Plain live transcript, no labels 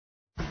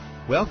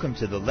Welcome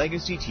to the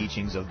legacy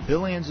teachings of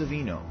Bill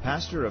Anzavino,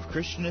 pastor of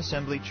Christian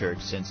Assembly Church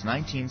since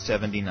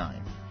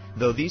 1979.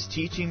 Though these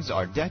teachings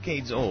are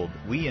decades old,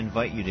 we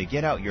invite you to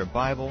get out your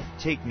Bible,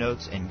 take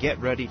notes, and get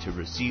ready to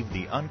receive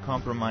the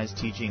uncompromised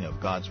teaching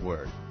of God's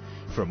Word.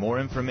 For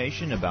more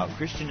information about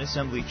Christian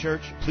Assembly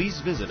Church,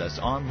 please visit us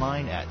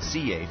online at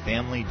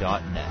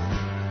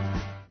cafamily.net.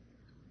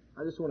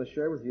 I just want to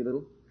share with you a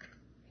little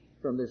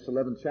from this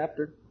 11th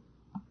chapter.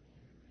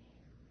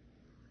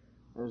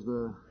 As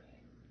the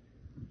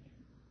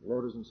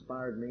Lord has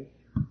inspired me.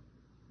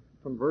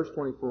 From verse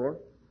 24.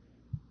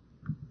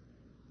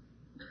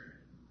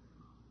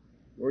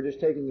 We're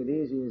just taking it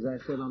easy, as I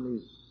said, on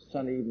these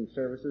Sunday evening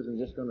services, and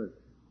just going to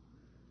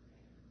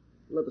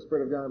let the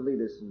Spirit of God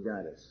lead us and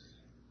guide us.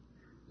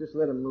 Just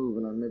let Him move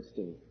in our midst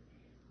and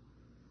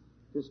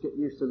just get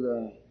used to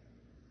the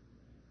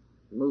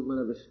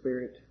movement of the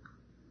Spirit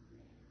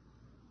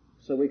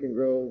so we can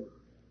grow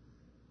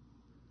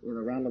in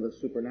the realm of the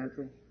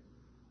supernatural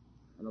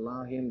and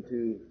allow Him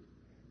to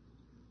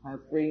have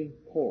free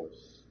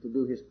course to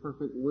do His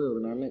perfect will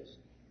in our midst.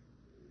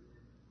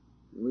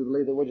 And we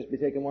believe that we'll just be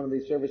taking one of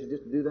these services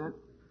just to do that.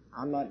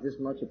 I'm not just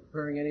much of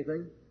preparing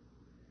anything.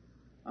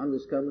 I'm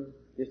just coming,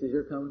 just as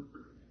you're coming,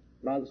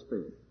 by the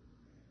Spirit.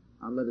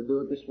 I'm going to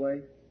do it this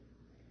way,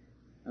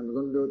 and we're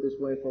going to do it this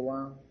way for a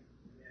while,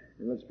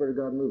 and let the Spirit of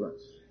God move us.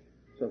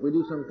 So if we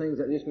do some things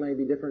that just may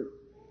be different,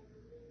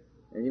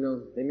 and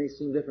they may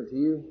seem different to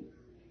you,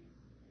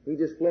 you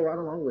just flow right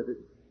along with it.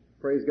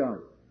 Praise God.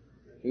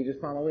 You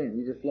just follow in.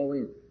 You just flow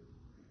in.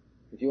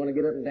 If you want to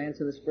get up and dance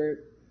in the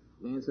Spirit,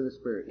 dance in the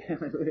Spirit.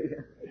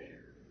 Hallelujah.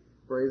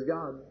 Praise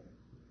God.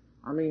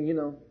 I mean,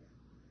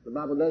 the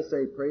Bible does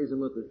say praise Him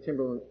with the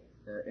timbrel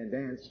and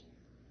dance.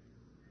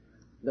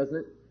 Doesn't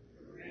it?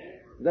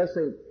 It does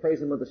say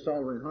praise Him with the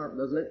psaltery and harp,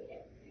 doesn't it?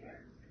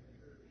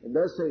 It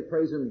does say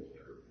praise Him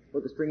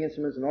with the string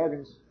instruments and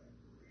organs.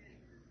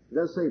 It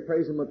does say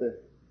praise Him with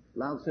the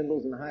loud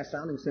cymbals and the high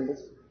sounding cymbals.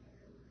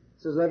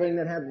 It says, everything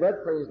that hath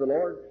breath, praise the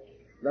Lord.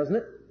 Doesn't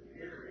it?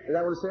 Is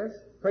that what it says?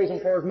 Praise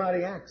Him for His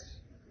mighty acts.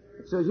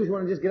 It says you just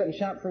want to just get up and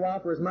shout for a while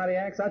for His mighty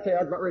acts. I tell you,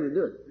 I was about ready to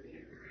do it.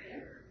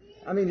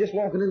 I mean, just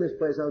walking in this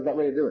place, I was about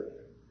ready to do it.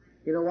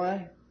 You know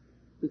why?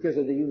 Because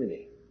of the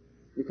unity.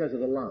 Because of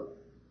the love.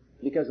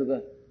 Because of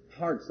the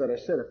hearts that are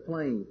set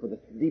aflame for the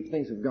deep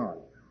things of God.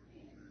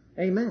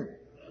 Amen.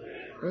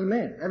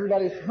 Amen.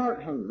 Everybody's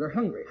heart hungry. They're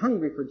hungry.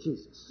 Hungry for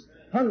Jesus.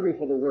 Hungry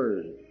for the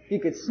Word. You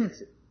could sense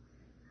it.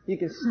 You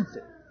can sense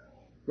it.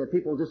 That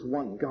people just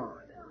want God.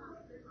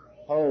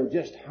 Oh,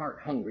 just heart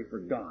hungry for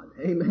God.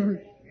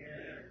 Amen.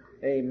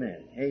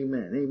 Amen.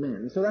 Amen. Amen.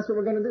 And so that's what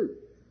we're going to do.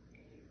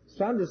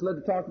 So I'm just led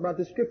to talk about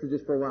this scripture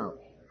just for a while.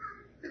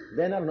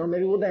 Then, I don't know,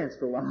 maybe we'll dance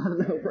for a while. I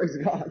don't know. Praise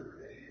God.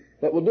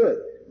 But we'll do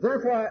it.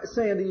 Therefore I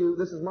say unto you,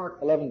 this is Mark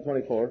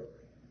 11:24.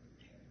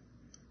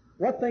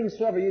 What things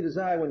soever you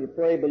desire when you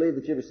pray, believe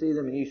that you receive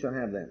them and you shall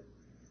have them.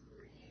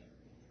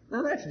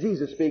 Now that's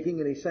Jesus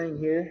speaking, and He's saying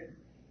here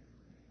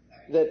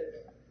that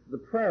the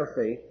prayer of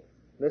faith,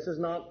 this is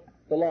not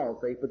the law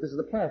of faith, but this is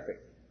the prayer of faith.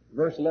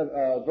 Verse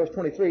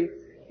 23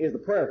 is the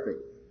prayer of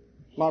faith.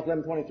 Mark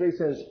 11:23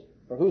 says,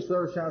 for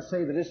whosoever shall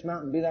say to this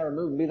mountain, be thou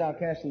removed, and be thou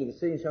cast into the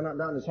sea, and shall not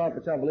doubt in his heart,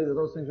 but shall believe that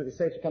those things which he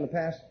saith shall come to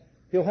pass,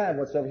 he'll have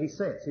whatsoever he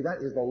saith. See, that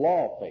is the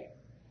law of faith.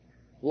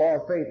 Law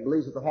of faith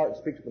believes with the heart and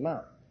speaks with the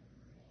mouth.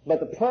 But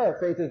the prayer of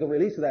faith is the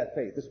release of that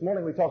faith. This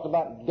morning we talked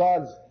about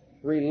God's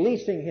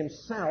releasing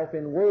Himself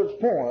in word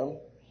form,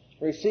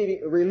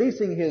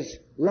 releasing His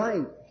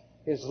life,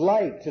 His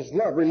light, His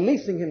love,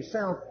 releasing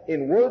Himself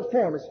in word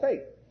form as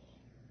faith.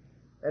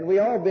 And we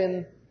all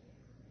been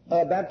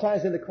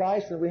baptized into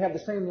Christ, and we have the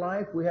same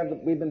life.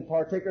 We've been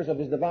partakers of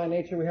His divine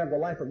nature. We have the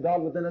life of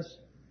God within us.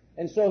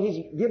 And so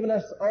He's given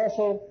us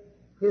also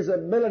His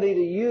ability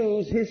to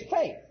use His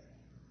faith.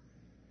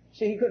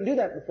 See, He couldn't do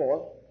that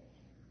before.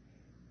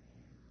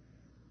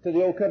 To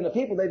the old covenant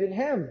people, they didn't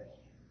have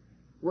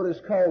what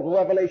is called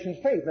revelation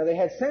faith. Now, they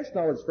had sense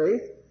knowledge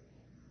faith,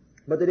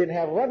 but they didn't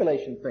have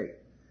revelation faith.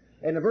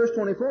 And in verse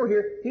 24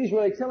 here, He's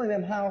really telling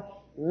them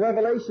how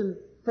revelation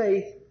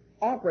faith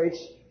operates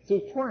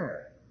through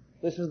prayer.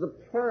 This is the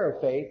prayer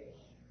of faith.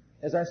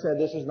 As I said,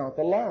 this is not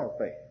the law of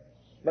faith.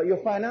 But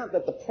you'll find out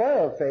that the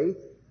prayer of faith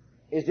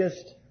is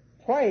just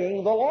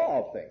praying the law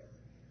of faith.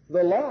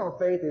 The law of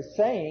faith is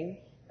saying,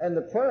 and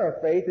the prayer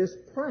of faith is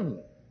praying.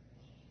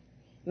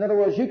 In other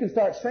words, you can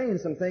start saying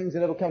some things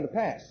and it'll come to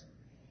pass.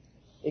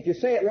 If you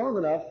say it long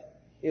enough,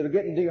 it'll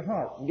get into your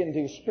heart and get into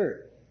your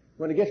spirit.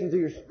 When it gets into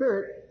your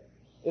spirit,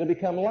 it'll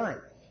become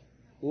life.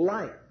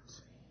 Light.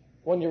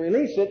 When you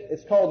release it,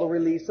 it's called the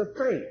release of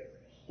faith.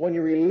 When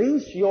you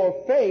release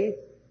your faith,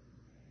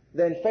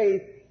 then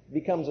faith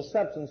becomes a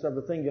substance of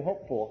the thing you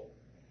hope for,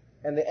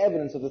 and the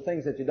evidence of the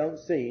things that you don't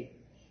see,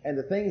 and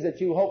the things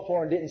that you hoped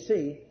for and didn't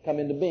see come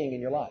into being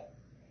in your life.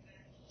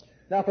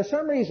 Now, for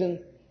some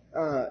reason,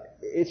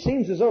 it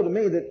seems as though to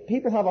me that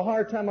people have a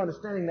hard time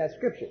understanding that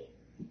scripture.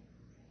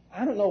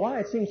 I don't know why.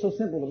 It seems so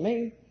simple to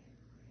me.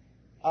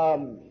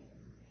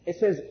 It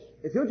says,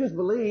 if you'll just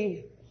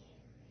believe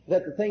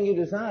that the thing you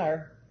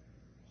desire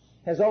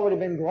has already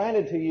been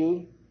granted to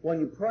you when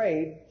you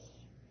prayed,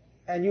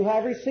 and you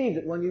have received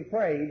it when you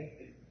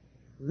prayed,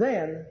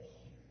 then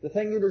the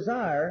thing you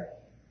desire,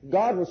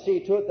 God will see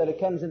to it that it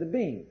comes into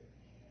being.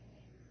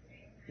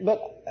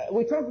 But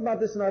we talked about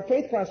this in our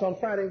faith class on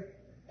Friday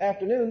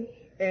afternoon,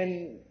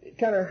 and it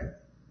kind of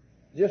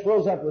just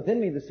rose up within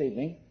me this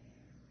evening.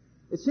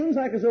 It seems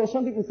like as though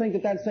some people think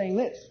that that's saying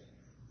this.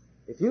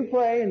 If you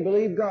pray and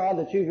believe God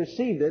that you've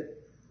received it,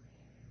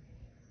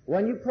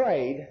 when you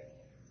prayed,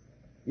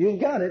 you've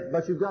got it,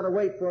 but you've got to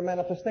wait for a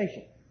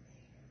manifestation.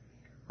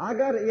 I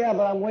got it, yeah,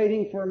 but I'm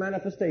waiting for a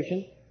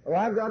manifestation. Or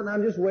I've got it and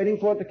I'm just waiting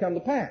for it to come to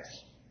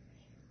pass.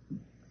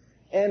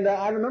 And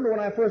I remember when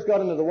I first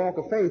got into the walk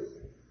of faith,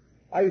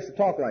 I used to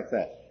talk like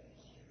that,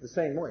 the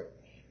same way.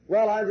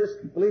 Well, I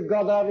just believe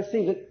God that I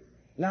received it.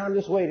 Now I'm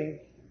just waiting.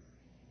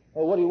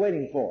 Well, what are you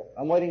waiting for?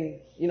 I'm waiting,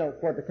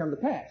 for it to come to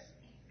pass.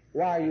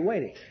 Why are you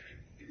waiting?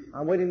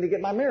 I'm waiting to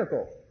get my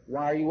miracle.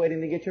 Why are you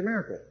waiting to get your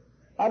miracle?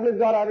 I believe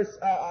God,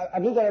 I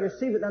believe that I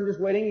received it and I'm just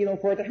waiting,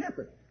 for it to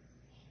happen.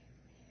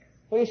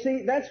 Well, you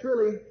see, that's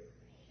really,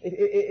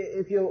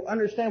 if you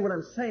understand what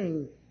I'm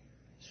saying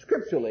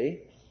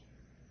scripturally,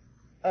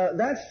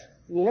 that's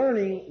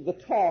learning the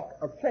talk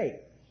of faith.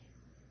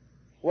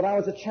 When I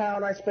was a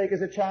child, I spake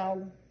as a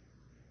child.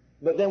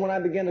 But then when I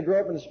began to grow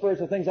up in the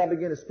spiritual things, I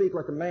began to speak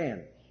like a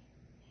man.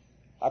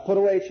 I put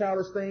away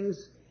childish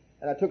things,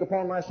 and I took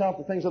upon myself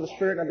the things of the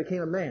Spirit, and I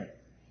became a man.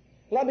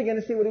 Well, I began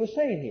to see what he was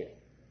saying here.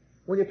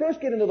 When you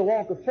first get into the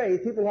walk of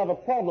faith, people have a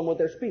problem with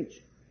their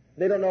speech.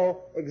 They don't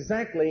know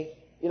exactly,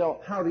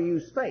 how to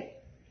use faith.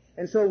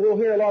 And so we'll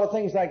hear a lot of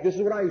things like, this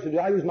is what I used to do.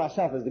 I used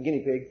myself as the guinea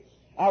pig.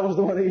 I was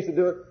the one that used to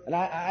do it. And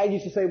I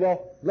used to say,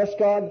 well, bless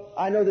God,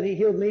 I know that He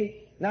healed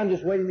me. Now I'm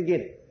just waiting to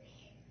get it.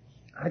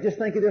 I just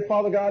thank you, dear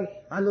Father God.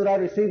 I know that I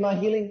received my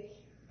healing.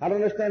 I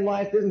don't understand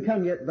why it doesn't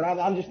come yet, but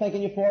I'm just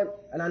thanking you for it.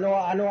 And I know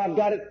I've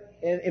got it,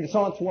 and it's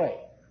on its way.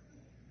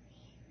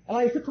 And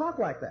I used to talk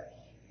like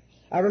that.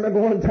 I remember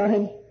one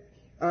time,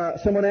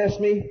 someone asked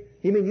me,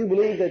 you mean you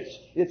believe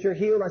that you're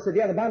healed? I said,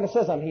 yeah, the Bible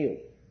says I'm healed.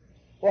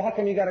 Well, how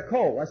come you got a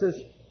cold? I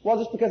says, well,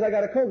 just because I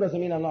got a cold doesn't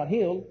mean I'm not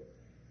healed.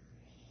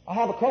 I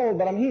have a cold,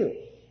 but I'm healed.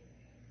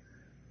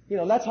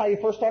 That's how you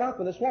first start out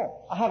with this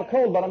walk. I have a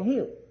cold, but I'm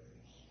healed.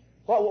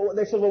 Well,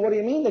 they said, well, what do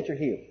you mean that you're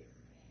healed?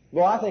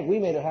 Well, I think we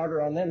made it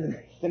harder on them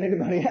than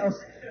anybody else.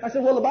 I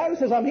said, well, the Bible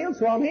says I'm healed,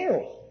 so I'm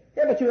healed.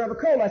 Yeah, but you have a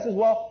cold. I says,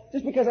 well,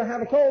 just because I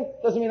have a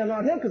cold doesn't mean I'm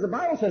not healed, because the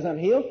Bible says I'm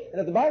healed. And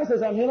if the Bible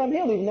says I'm healed,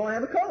 even though I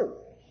have a cold.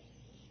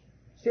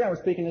 See, I was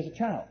speaking as a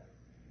child.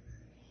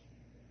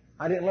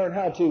 I didn't learn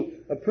how to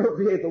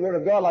appropriate the Word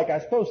of God like I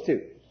was supposed to.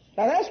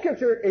 Now that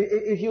scripture,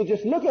 if you'll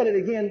just look at it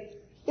again,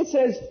 it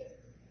says,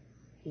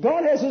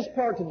 God has His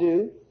part to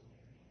do,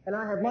 and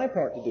I have my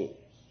part to do.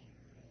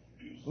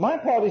 My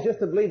part is just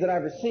to believe that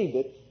I've received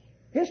it.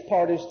 His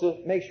part is to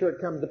make sure it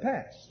comes to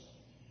pass.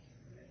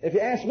 If you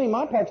ask me,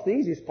 my part's the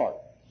easiest part.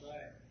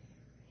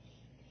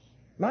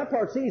 My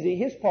part's easy.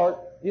 His part,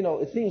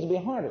 it seems to be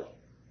harder.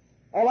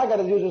 All I got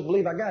to do is just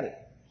believe I got it.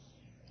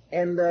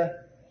 And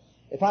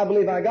if I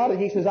believe I got it,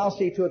 He says, I'll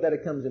see to it that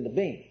it comes into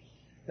being.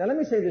 Now let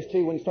me say this to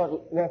you when you start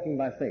walking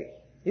by faith.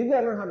 You've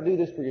got to learn how to do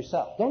this for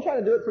yourself. Don't try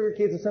to do it for your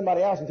kids and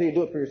somebody else until you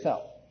do it for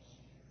yourself.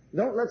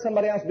 Don't let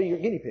somebody else be your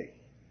guinea pig.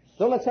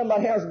 Don't let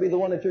somebody else be the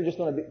one that you're just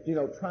going to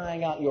be,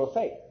 trying out your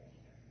faith.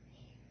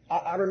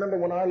 I remember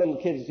when our little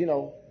kids,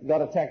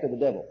 got attacked of the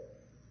devil.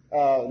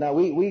 Now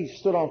we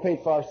stood on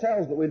faith for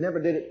ourselves, but we never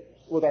did it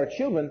with our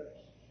children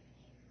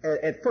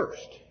at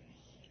first.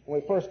 When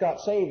we first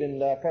got saved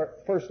and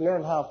first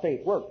learned how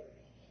faith worked.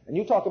 And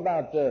you talk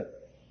about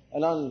I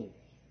don't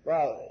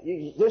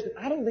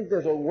think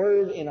there's a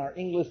word in our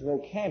English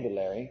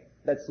vocabulary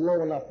that's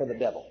low enough for the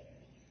devil.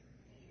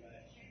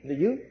 Do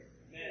you?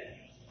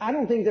 I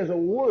don't think there's a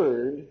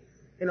word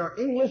in our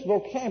English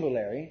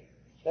vocabulary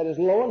that is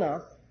low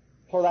enough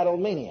for that old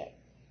maniac,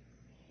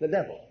 the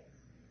devil.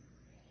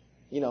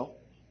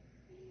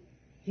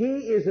 He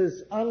is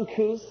as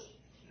uncouth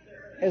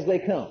as they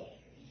come.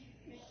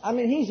 I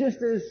mean, he's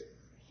just as,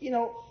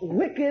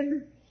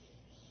 wicked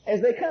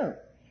as they come.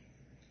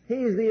 He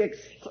is the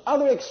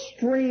other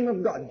extreme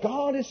of God.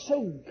 God is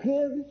so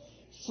good,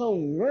 so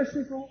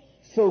merciful,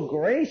 so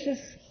gracious,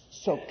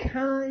 so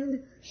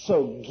kind,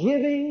 so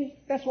giving.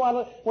 That's why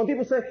when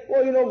people say,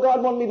 well,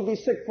 God wanted me to be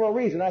sick for a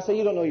reason, I say,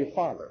 you don't know your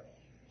Father.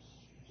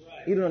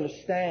 You don't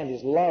understand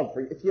His love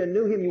for you. If you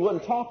knew Him, you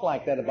wouldn't talk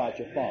like that about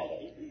your Father.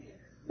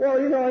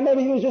 Well,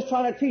 maybe He was just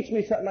trying to teach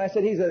me something. I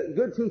said, He's a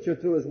good teacher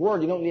through His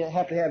Word. You don't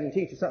have to have Him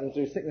teach you something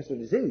through sickness or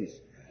disease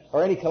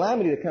or any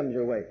calamity that comes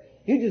your way.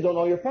 You just don't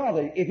know your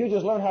Father. If you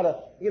just learn how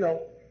to,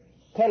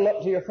 cuddle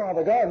up to your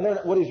Father God and learn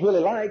what He's really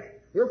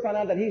like, you'll find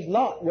out that He's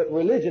not what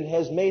religion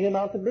has made Him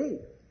out to be.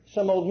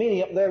 Some old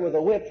meanie up there with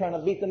a whip trying to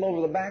beat them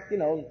over the back,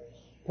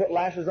 put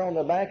lashes on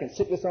their back and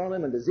sickness on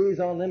them and disease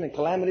on them and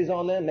calamities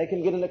on them, make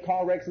them get into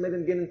car wrecks and make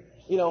them get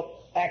in,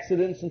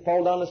 accidents and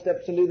fall down the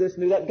steps and do this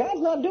and do that.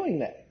 God's not doing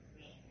that.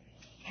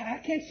 I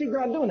can't see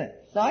God doing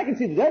that. Now, I can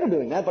see the devil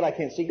doing that, but I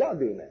can't see God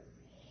doing that.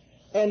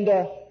 And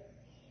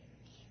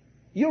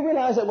you'll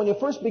realize that when you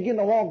first begin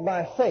to walk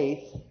by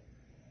faith,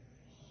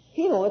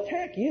 He don't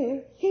attack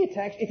you. He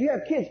attacks, if you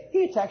have kids,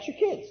 he attacks your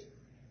kids.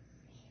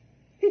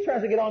 He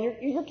tries to get on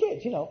your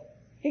kids, you know.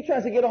 He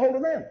tries to get a hold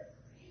of them.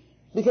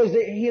 Because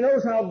he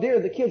knows how dear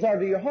the kids are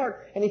to your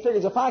heart, and he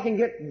figures if I can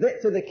get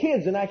to the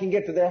kids, then I can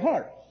get to their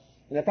heart.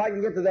 And if I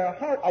can get to their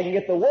heart, I can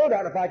get the word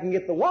out. If I can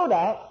get the word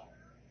out,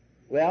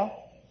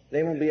 well,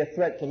 they won't be a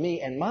threat to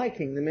me and my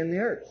kingdom in the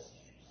earth.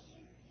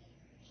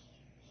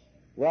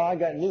 Well, I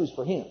got news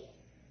for him.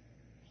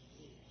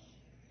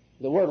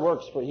 The word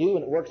works for you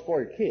and it works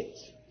for your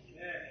kids.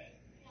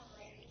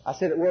 I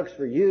said it works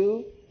for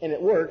you and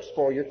it works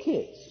for your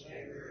kids.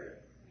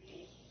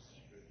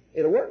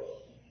 It'll work.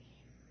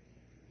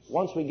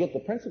 Once we get the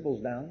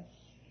principles down,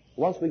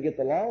 once we get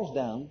the laws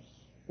down,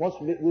 once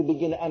we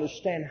begin to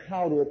understand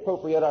how to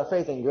appropriate our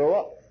faith and grow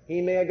up.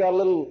 He may have got a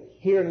little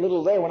here and a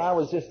little there when I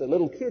was just a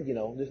little kid, you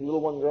know, just a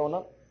little one growing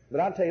up. But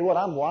I'll tell you what,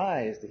 I'm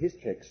wise to his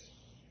tricks.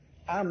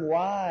 I'm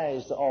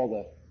wise to all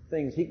the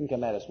things he can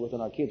come at us with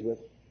and our kids with.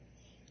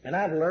 And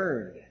I've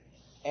learned,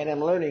 and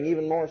am learning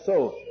even more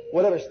so,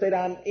 whatever state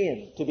I'm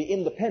in, to be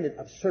independent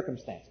of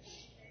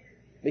circumstances.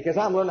 Because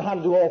I'm learning how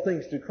to do all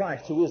things through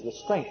Christ, who is the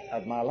strength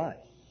of my life.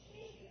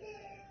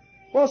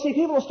 Well, see,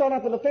 people will start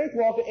off in the faith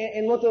walk,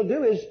 and what they'll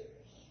do is,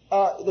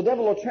 the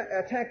devil will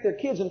attack their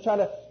kids and try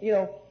to, you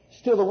know,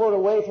 steal the word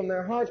away from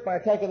their hearts by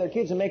attacking their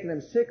kids and making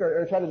them sick,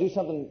 or try to do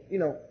something, you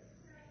know,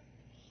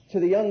 to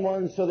the young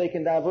ones so they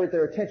can divert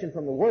their attention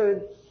from the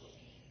word.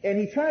 And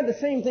he tried the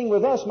same thing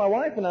with us, my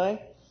wife and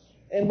I.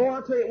 And boy,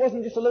 I'll tell you, it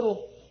wasn't just a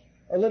little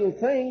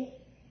thing.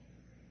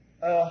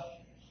 The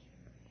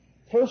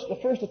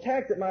first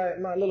attack that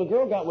my little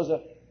girl got was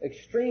a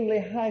extremely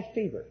high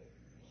fever.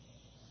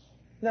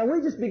 Now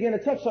we just began to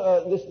touch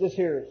this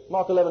here,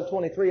 Mark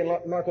 11:23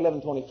 and Mark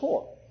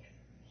 11:24.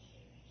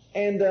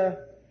 And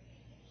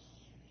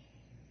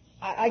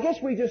I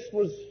guess we just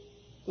was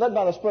led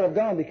by the Spirit of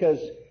God, because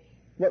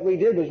what we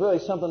did was really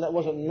something that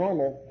wasn't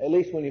normal, at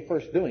least when you're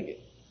first doing it.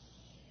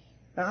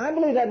 Now I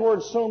believe that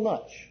word so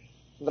much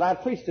that I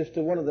preached this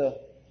to one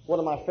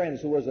of my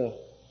friends who was a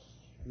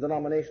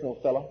denominational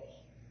fellow,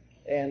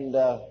 and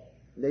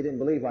they didn't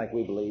believe like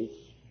we believe.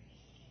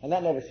 And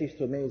that never ceased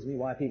to amaze me,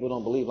 why people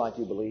don't believe like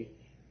you believe.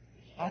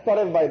 I thought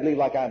everybody believed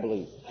like I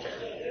believe.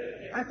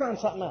 I found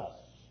something out.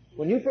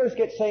 When you first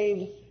get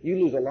saved, you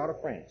lose a lot of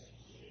friends.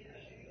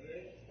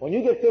 When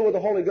you get filled with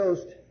the Holy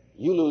Ghost,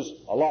 you lose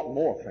a lot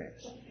more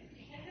friends.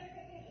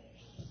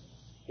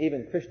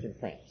 Even Christian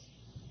friends.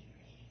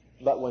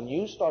 But when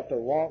you start to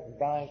walk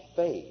by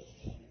faith,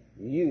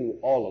 you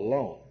all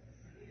alone.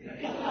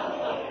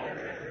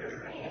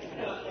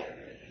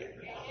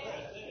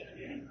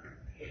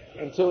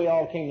 Until we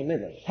all came to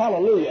Midland.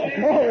 Hallelujah.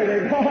 Glory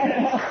to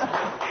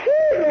God.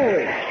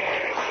 Glory.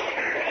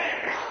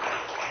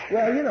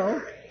 Well, you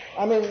know,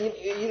 I mean,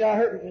 you know, I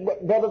heard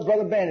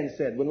Brother Bannon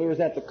said when we was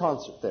at the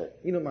concert there.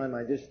 You don't mind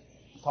my just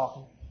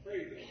talking?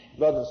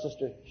 Brother and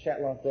Sister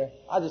Shatloff there.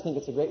 I just think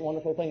it's a great,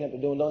 wonderful thing that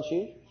they're doing, don't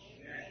you?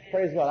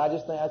 Praise God. I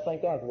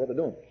thank God for what they're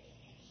doing.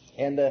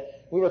 And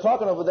we were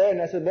talking over there,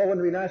 and I said, boy,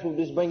 wouldn't it be nice if we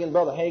just bring in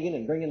Brother Hagin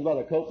and bring in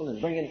Brother Copeland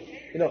and bring in,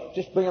 you know,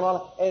 just bring them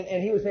on.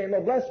 And he was saying,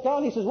 well, bless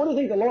God. He says, what do you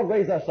think the Lord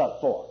raised us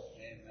up for?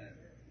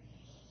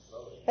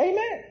 Amen.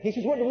 Amen. He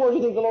says, what do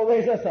you think the Lord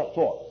raised us up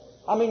for?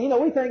 I mean, you know,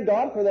 we thank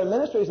God for their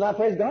ministries, and I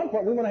praise God for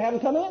it. We want to have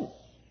them come in.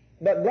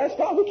 But bless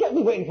God, we can't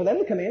be waiting for them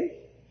to come in.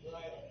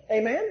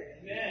 Amen?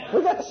 Amen.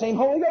 We got the same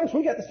Holy Ghost.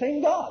 We got the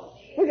same God.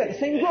 We got the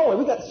same glory.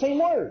 We got the same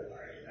Word.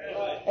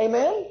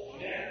 Amen?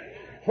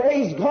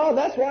 Praise God.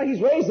 That's why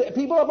He's raised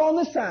people up on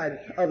this side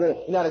of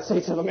the United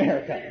States of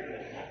America.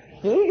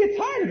 You know, you get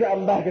tired of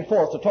driving back and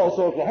forth to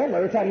Tulsa, Oklahoma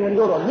every time you want to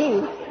go to a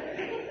meeting.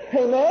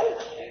 Amen?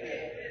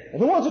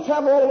 And who wants to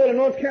travel all the way to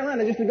North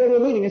Carolina just to go to a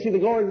meeting and see the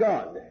glory of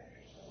God?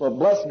 Well,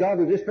 bless God,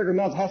 we've just figured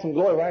out to have some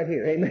glory right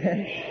here.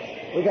 Amen.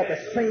 We got the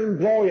same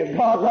glory of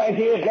God right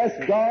here.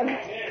 Bless God.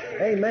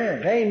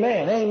 Amen.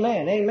 Amen.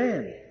 Amen.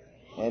 Amen.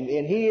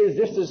 And He is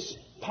just as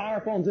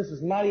powerful and just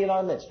as mighty in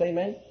our midst.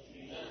 Amen.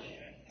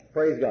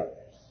 Praise God.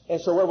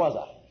 And so where was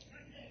I?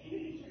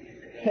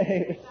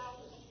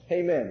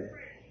 Amen.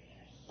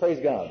 Praise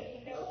God.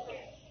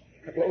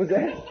 What was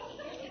that?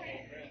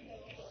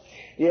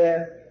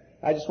 Yeah.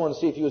 I just wanted to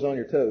see if you was on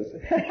your toes.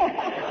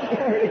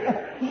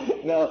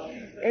 No.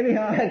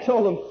 Anyhow, I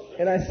told him,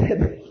 and I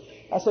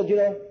said, you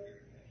know,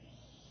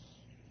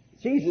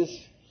 Jesus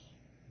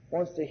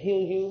wants to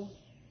heal you,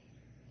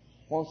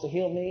 wants to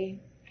heal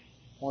me,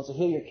 wants to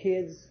heal your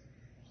kids,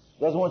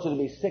 doesn't want you to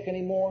be sick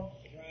anymore.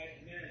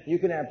 You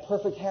can have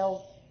perfect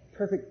health,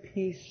 perfect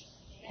peace,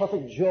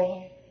 perfect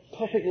joy,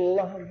 perfect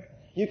love.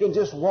 You can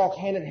just walk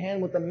hand in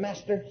hand with the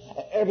Master.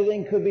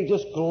 Everything could be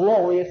just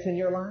glorious in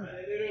your life.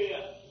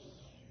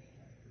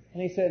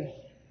 And he said,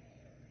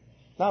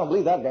 I don't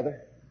believe that,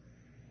 brother.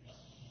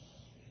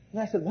 And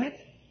I said, what?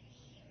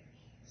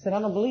 He said, I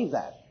don't believe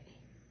that.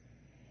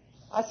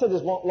 I said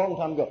this a long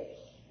time ago.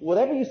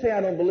 Whatever you say I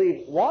don't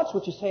believe, watch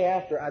what you say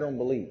after I don't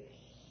believe.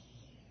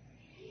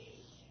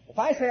 If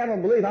I say I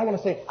don't believe, I want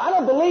to say, I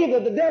don't believe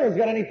that the devil's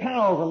got any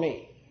power over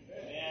me.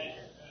 Amen?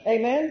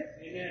 Amen?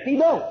 Amen. He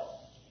don't.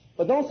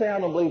 But don't say I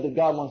don't believe that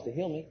God wants to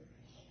heal me.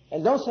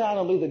 And don't say I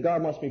don't believe that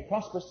God wants me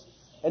prosperous.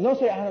 And don't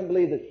say I don't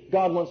believe that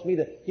God wants me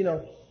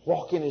to,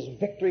 walk in His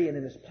victory and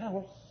in His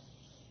power.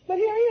 But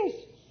here He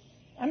is.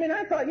 I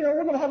thought,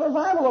 we're going to have a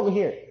revival over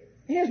here.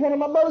 Here's one of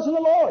my brothers in the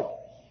Lord.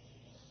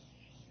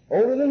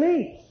 Older than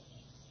me.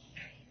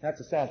 That's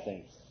a sad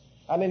thing.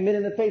 I've been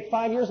in the faith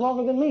 5 years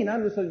longer than me, and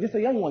I'm just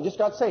a young one, just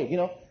got saved,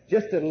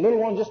 Just a little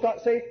one just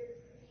got saved.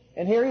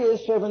 And here he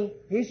is serving.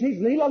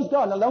 He loves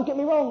God. Now don't get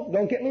me wrong.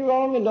 Don't get me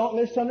wrong and don't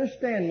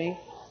misunderstand me.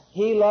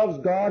 He loves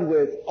God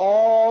with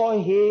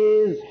all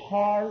his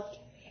heart.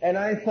 And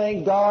I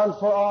thank God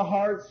for our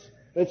hearts.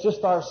 It's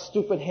just our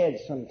stupid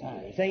heads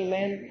sometimes.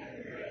 Amen.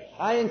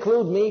 I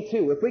include me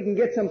too. If we can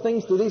get some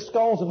things through these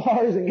skulls of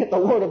ours and get the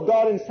Word of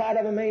God inside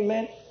of them,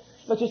 amen.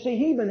 But you see,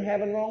 he's been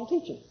having wrong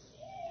teaching.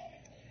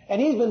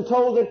 And he's been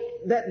told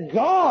that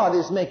God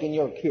is making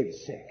your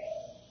kids sick.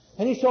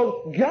 And he's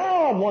told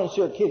God wants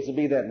your kids to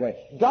be that way.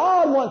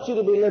 God wants you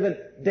to be living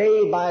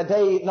day by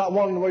day, not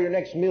wondering where your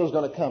next meal is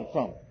going to come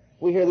from.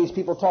 We hear these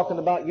people talking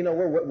about,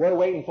 we're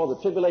waiting for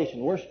the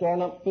tribulation. We're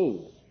storing up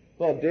food.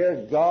 Well,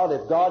 dear God,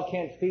 if God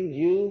can't feed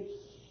you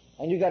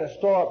and you got to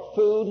store up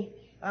food,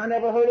 I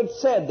never heard it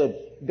said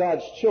that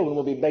God's children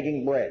will be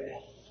begging bread.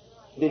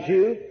 Did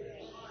you?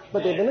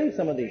 But they believe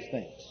some of these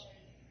things.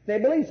 They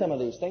believe some of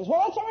these things.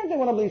 Well, that's all right if they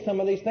want to believe some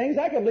of these things.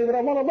 I can believe what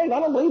I want to believe. I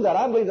don't believe that.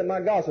 I believe that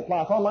my God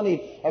supplies all my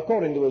need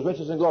according to His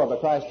riches and glory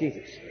by Christ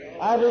Jesus.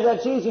 I believe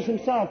that Jesus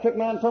Himself took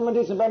my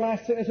infirmities and bare my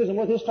sicknesses, and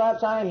with His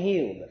stripes I am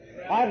healed.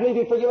 I believe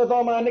He forgiveth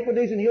all my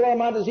iniquities and heal all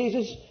my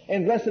diseases.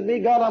 And blessed be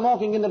God, I'm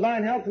walking in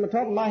divine health from the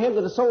top of my head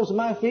to the soles of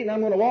my feet, and I'm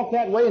going to walk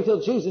that way until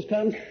Jesus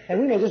comes,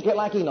 and we may just get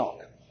like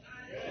Enoch.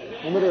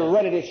 And we're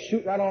ready to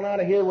shoot right on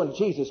out of here when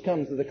Jesus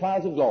comes to the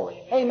clouds of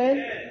glory.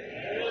 Amen.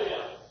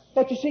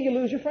 But you see, you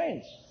lose your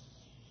friends.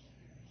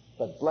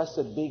 But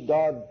blessed be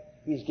God,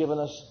 He's given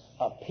us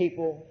a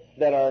people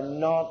that are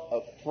not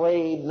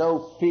afraid,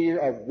 no fear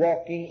of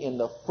walking in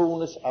the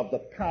fullness of the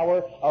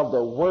power of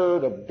the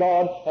Word of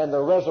God and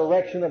the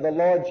resurrection of the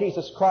Lord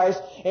Jesus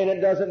Christ. And it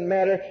doesn't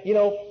matter,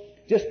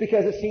 just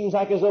because it seems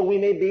like as though we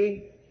may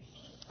be,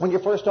 when you're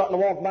first starting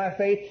to walk by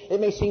faith, it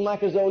may seem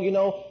like as though,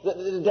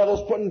 the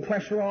devil's putting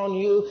pressure on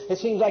you. It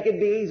seems like it'd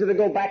be easier to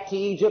go back to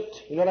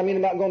Egypt. You know what I mean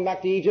about going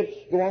back to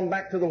Egypt? Go on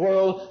back to the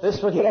world. Let's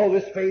forget all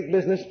this faith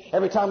business.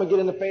 Every time we get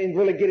into faith,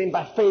 really get in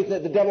by faith,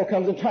 that the devil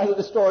comes and tries to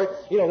destroy,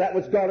 that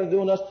which God is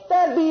doing to us.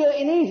 That'd be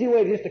an easy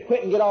way just to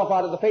quit and get off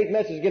out of the faith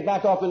message and get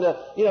back off into,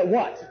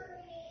 what?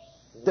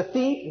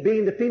 Defeat?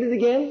 Being defeated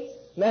again?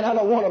 Man, I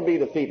don't want to be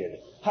defeated.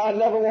 I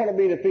never want to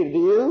be defeated. Do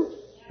you?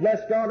 Bless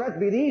God, that'd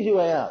be the easy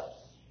way out.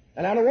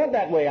 And I don't want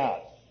that way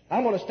out. I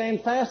want to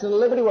stand fast in the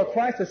liberty where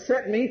Christ has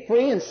set me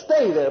free and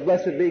stay there,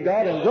 blessed be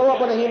God, and grow up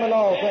unto Him in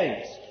all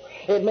things.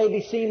 It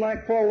may seem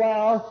like for a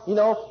while,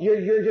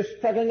 you're just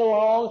struggling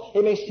along.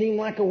 It may seem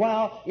like a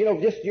while,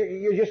 you're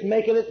just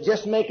making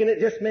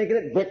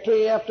it,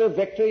 victory after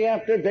victory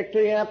after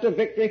victory after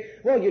victory.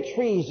 Well, your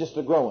tree's just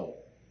growing.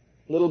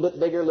 A little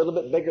bit bigger, a little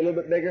bit bigger, a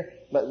little bit bigger.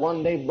 But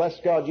one day, bless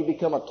God, you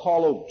become a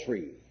tall oak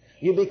tree.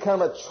 You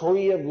become a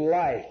tree of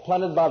life,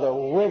 planted by the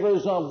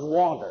rivers of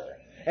water.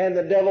 And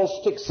the devil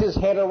sticks his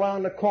head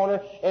around the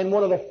corner, and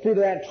one of the fruit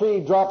of that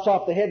tree drops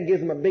off the head and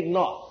gives him a big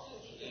knot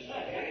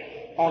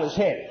on his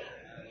head.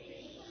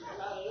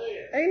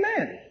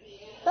 Amen.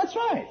 That's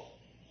right.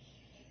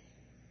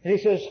 And he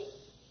says,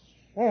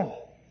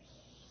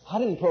 I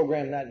didn't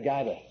program that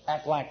guy to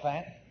act like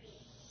that.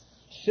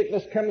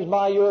 Sickness comes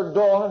by your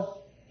door.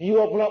 You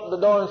open up the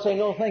door and say,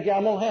 no, thank you, I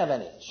won't have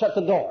any. Shut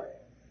the door.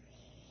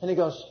 And he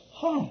goes,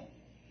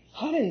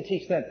 I didn't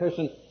teach that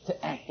person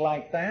to act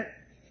like that.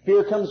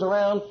 Fear comes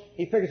around.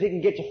 He figures he can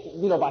get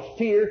you, by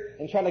fear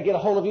and trying to get a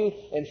hold of you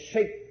and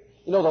shake,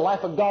 the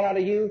life of God out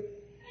of you.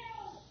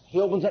 He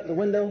opens up the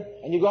window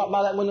and you go out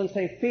by that window and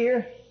say,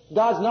 fear,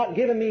 God's not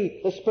given me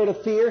the spirit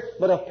of fear,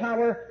 but of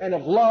power and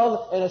of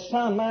love and a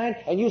sound mind.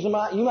 And you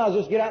might as well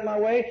just get out of my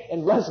way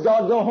and bless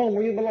God, go home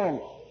where you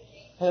belong.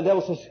 And the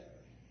devil says,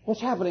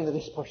 what's happening to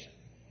this person?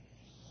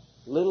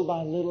 Little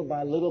by little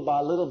by little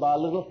by little by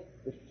little,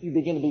 you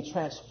begin to be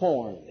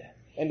transformed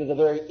into the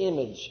very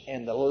image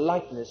and the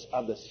likeness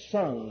of the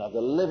Son of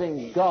the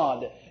living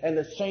God, and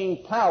the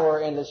same power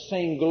and the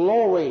same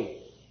glory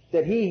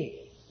that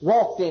He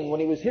walked in when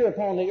He was here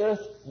upon the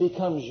earth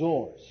becomes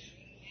yours.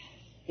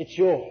 It's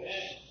yours.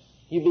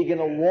 You begin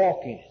to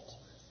walk in it.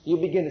 You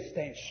begin to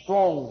stand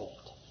strong in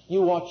it.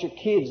 You watch your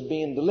kids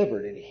being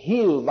delivered and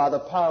healed by the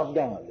power of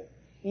God.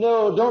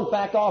 No, don't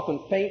back off and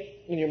faint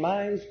in your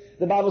minds.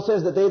 The Bible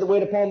says that they that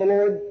wait upon the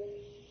Lord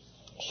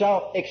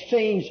shall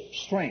exchange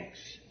strengths.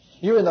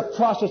 You're in the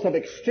process of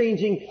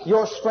exchanging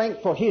your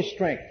strength for His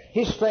strength.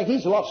 His strength,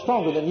 He's a lot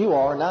stronger than you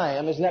are and I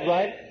am. Isn't that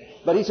right?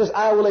 But He says,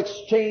 I will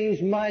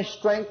exchange my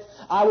strength.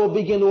 I will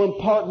begin to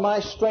impart my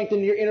strength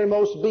in your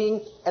innermost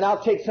being, and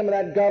I'll take some of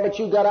that garbage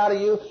you got out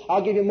of you.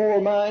 I'll give you more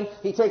of mine.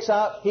 He takes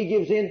out, He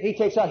gives in, He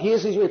takes out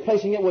His, He's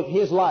replacing it with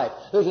His life.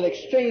 There's an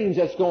exchange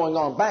that's going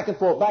on, back and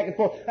forth, back and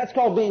forth. That's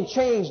called being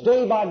changed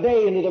day by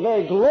day into the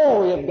very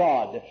glory of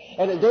God.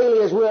 And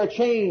daily as we are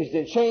changed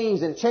and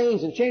changed and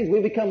changed and changed, we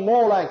become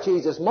more like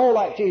Jesus, more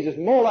like Jesus,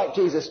 more like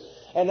Jesus.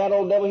 And that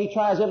old devil, he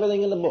tries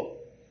everything in the book.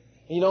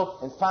 You know,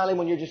 and finally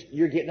when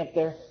you're getting up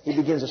there, he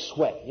begins to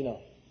sweat, you know.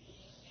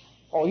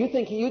 Oh, you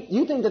think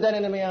that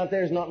enemy out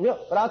there is not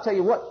real. But I'll tell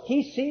you what,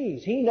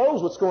 he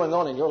knows what's going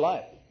on in your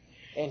life.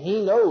 And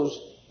he knows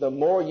the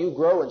more you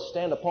grow and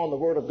stand upon the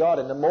Word of God,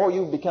 and the more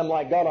you become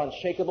like God,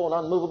 unshakable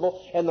and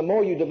unmovable, and the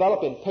more you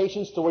develop in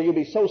patience to where you'll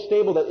be so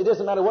stable that it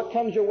doesn't matter what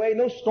comes your way,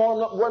 no storm,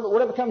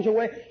 whatever comes your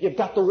way, you've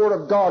got the Word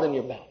of God in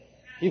your mouth.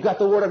 You've got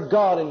the Word of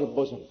God in your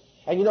bosom.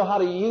 And you know how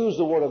to use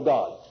the Word of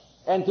God.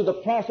 And through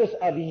the process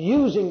of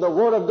using the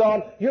Word of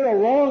God, you're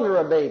no longer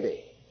a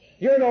baby.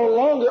 You're no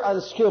longer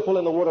unskillful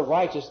in the word of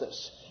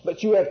righteousness.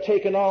 But you have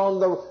taken on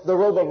the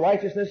robe of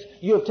righteousness.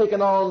 You have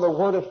taken on the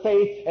word of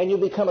faith. And you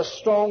become a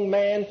strong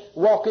man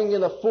walking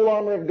in the full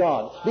armor of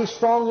God. Be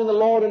strong in the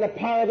Lord and the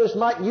power of His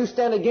might. You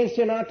stand against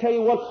Him. And I'll tell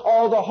you what,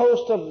 all the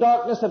hosts of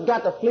darkness have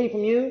got to flee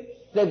from you.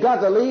 They've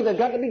got to leave. They've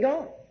got to be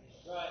gone.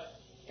 Right.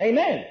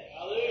 Amen.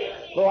 Hallelujah.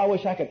 Lord, I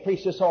wish I could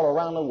preach this all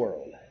around the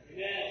world.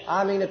 Amen.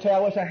 I mean to tell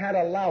you, I wish I had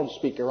a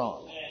loudspeaker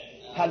on.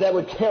 How that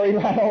would carry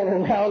right on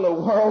around the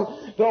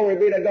world. Glory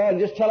be to God. And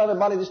just tell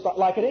everybody just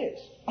like it is.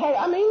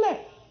 I mean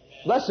that.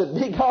 Blessed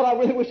be God. I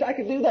really wish I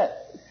could do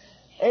that.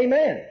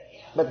 Amen.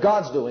 But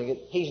God's doing it.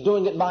 He's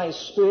doing it by His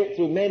Spirit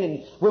through men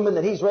and women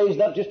that He's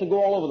raised up just to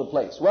go all over the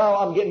place. Well,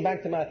 I'm getting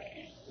back to my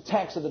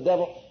attacks of the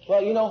devil.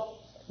 Well, you know,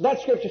 that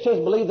scripture says,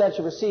 believe that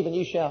you receive and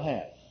you shall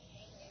have.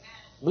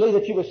 Believe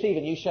that you receive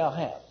and you shall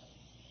have.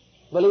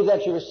 Believe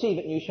that you receive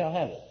it and you shall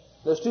have it.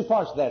 There's two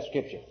parts to that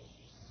scripture.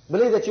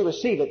 Believe that you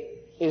receive it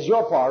is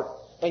your part,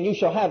 and you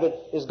shall have it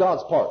is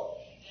God's part.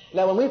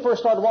 Now, when we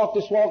first started to walk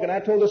this walk, and I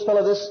told this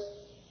fellow this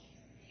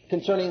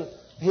concerning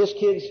his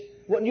kids,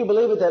 wouldn't you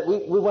believe it that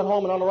we went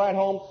home, and on the ride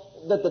home,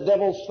 that the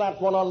devil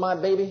slapped one on my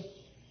baby?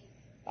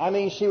 I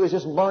mean, she was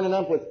just burning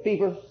up with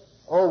fever.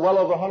 Oh, well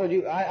over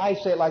 100. I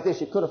say it like this,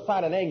 you could have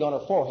fried an egg on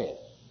her forehead.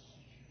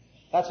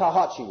 That's how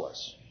hot she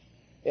was.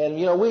 And,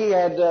 you know, we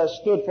had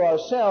stood for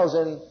ourselves,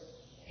 and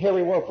here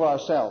we were for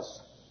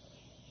ourselves.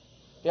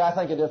 Yeah, I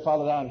thank you, dear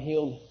Father, that I'm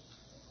healed.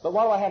 But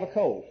why do I have a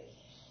cold?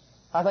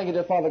 I thank you,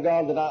 dear Father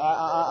God, that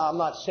I'm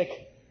not sick.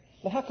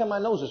 But how come my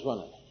nose is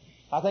running?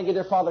 I thank you,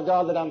 dear Father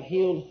God, that I'm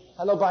healed.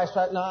 I know by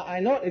stripes. Now, I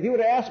know, if you were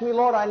to ask me,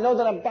 Lord, I know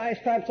that I'm by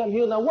stripes, I'm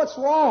healed. Now, what's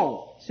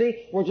wrong?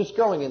 See, we're just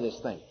growing in this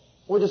thing.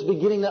 We're just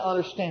beginning to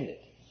understand it.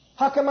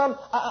 How come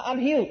I'm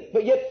healed?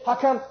 But yet, how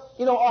come,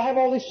 you know, I have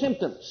all these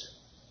symptoms?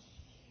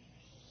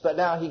 But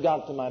now He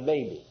got to my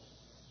baby.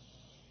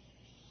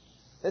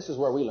 This is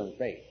where we learn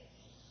faith.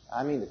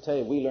 I mean to tell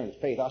you, we learned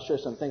faith. I'll share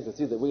some things with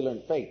you that we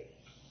learned faith.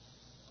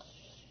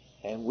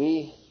 And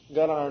we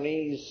got on our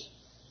knees.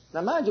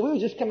 Now, mind you, we were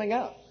just stepping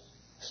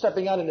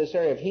out in this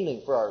area of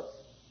healing for our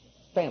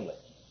family.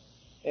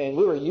 And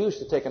we were used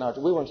to taking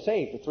we weren't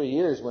saved for 3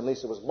 years when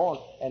Lisa was born,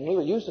 and we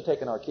were used to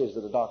taking our kids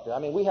to the doctor. I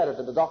mean, we had her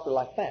to the doctor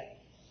like that.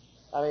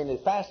 I mean, as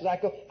fast as I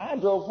could. I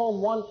drove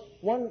home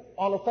one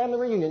on a family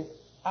reunion.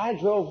 I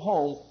drove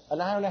home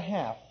an hour and a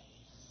half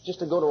just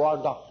to go to our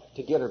doctor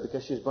to get her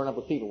because she was burned up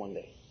with fever one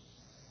day.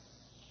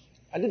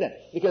 I did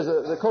that because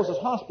the closest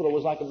hospital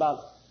was like about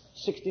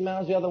 60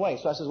 miles the other way.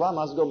 So I said, well, I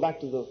might as well go back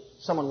to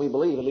someone we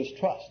believe, at least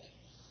trust.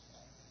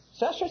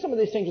 So I'll share some of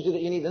these things with you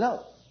that you need to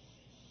know.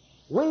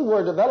 We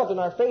were developed in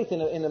our faith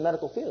in the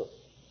medical field.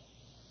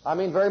 I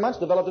mean, very much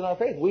developed in our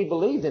faith. We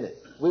believed in it.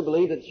 We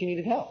believed that she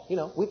needed help. You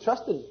know, we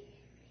trusted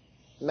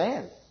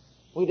man.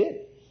 We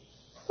did.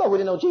 But we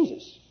didn't know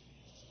Jesus.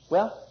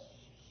 Well,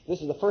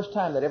 this is the first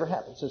time that ever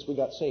happened since we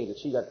got saved that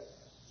she got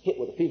hit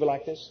with a fever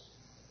like this.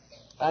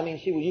 I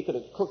mean, you could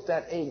have cooked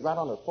that egg right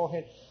on her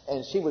forehead,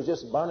 and she was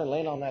just burning,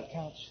 laying on that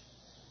couch.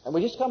 And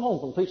we just come home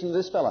from preaching to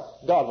this fella.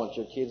 God wants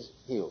your kids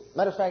healed.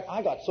 Matter of fact,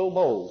 I got so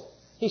bold.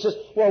 He says,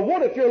 well,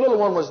 what if your little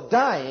one was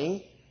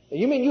dying?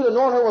 You mean you'd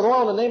anoint her with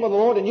oil in the name of the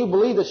Lord, and you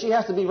believe that she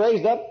has to be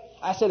raised up?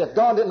 I said, if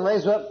God didn't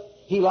raise her up,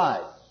 He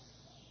lied.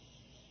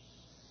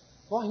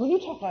 Well, when you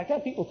talk like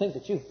that, people think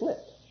that you've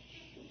flipped.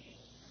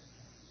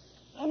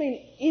 I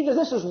mean, either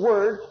this is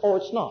word or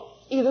it's not.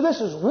 Either this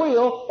is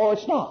real or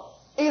it's not.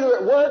 Either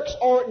it works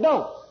or it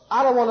don't.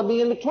 I don't want to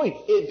be in between.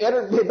 It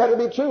better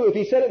be true. If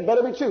He said it,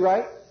 better be true,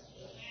 right?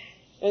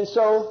 And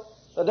so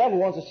the devil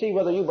wants to see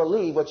whether you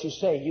believe what you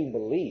say you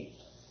believe.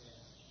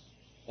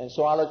 And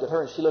so I looked at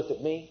her and she looked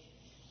at me.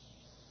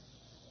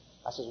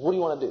 I said, what do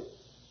you want to do?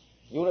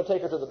 You want to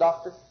take her to the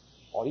doctor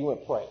or do you want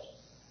to pray?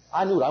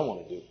 I knew what I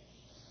wanted to do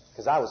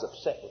because I was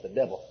upset with the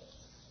devil.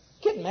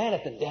 Get mad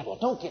at the devil.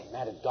 Don't get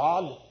mad at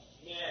God.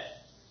 Amen.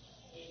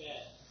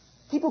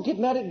 People get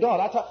mad at God.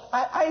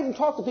 I even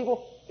talk to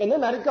people, and they're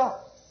mad at God.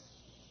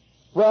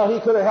 Well, He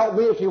could have helped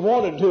me if He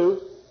wanted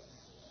to.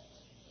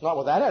 Not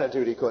with that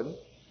attitude, He couldn't.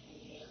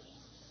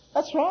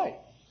 That's right.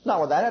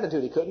 Not with that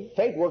attitude, He couldn't.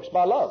 Faith works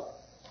by love.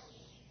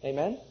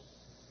 Amen?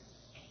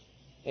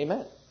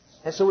 Amen.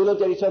 And so we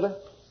looked at each other,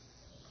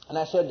 and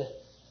I said,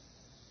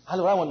 I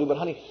know what I want to do, but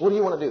honey, what do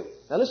you want to do?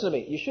 Now listen to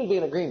me. You should be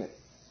in agreement.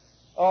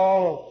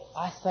 Oh,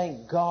 I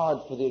thank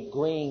God for the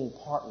agreeing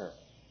partner,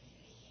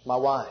 my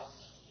wife.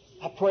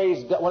 I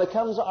praise God. When it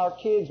comes to our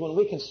kids, when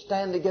we can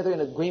stand together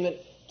in agreement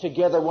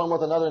together one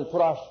with another and put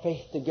our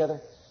faith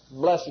together,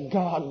 Bless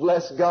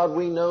God,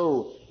 we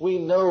know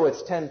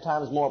it's 10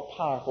 times more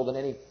powerful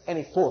than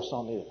any force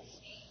on the earth.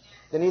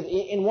 Than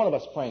in one of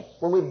us praying.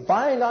 When we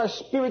bind our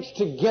spirits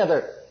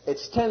together,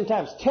 it's 10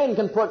 times. 1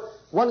 can put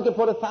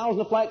 1,000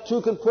 to flight,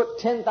 2 can put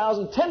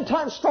 10,000. 10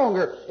 times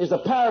stronger is the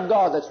power of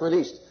God that's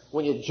released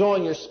when you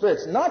join your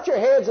spirits. Not your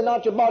heads and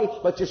not your body,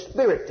 but your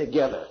spirit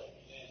together.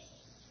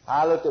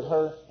 I looked at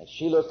her, and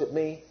she looked at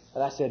me,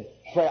 and I said,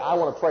 pray, I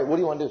want to pray. What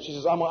do you want to do? She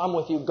says, I'm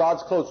with you.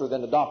 God's closer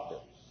than the doctor.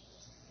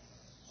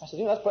 I said,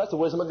 that's the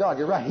wisdom of God.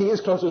 You're right. He is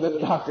closer than the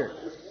doctor.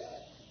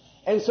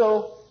 And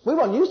so, we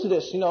weren't used to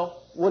this,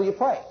 What do you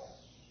pray?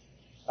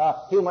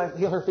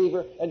 Heal her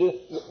fever and do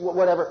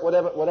whatever.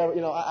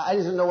 I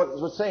didn't know what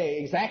was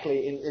saying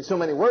exactly in so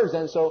many words,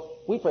 and so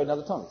we prayed in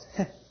other tongues.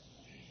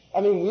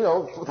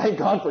 Thank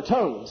God for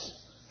tongues.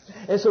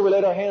 And so we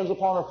laid our hands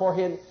upon her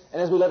forehead,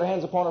 and as we laid our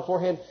hands upon her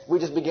forehead, we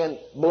just began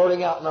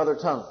blurting out in other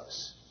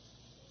tongues.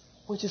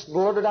 We just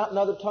blurted out in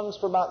other tongues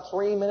for about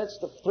 3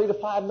 to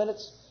 5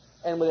 minutes,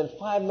 and within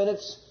 5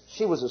 minutes,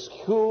 she was as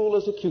cool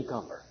as a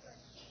cucumber.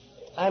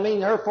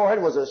 Her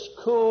forehead was as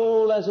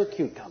cool as a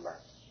cucumber.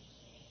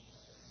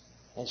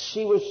 And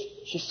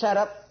she sat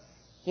up.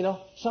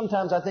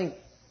 Sometimes I think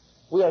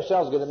we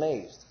ourselves get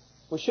amazed.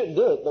 We shouldn't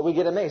do it, but we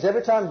get amazed.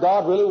 Every time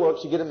God really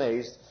works, you get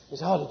amazed. You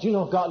say, did you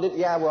know God did?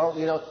 Yeah, well,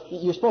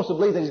 you're supposed to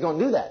believe that He's going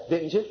to do that,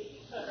 didn't you?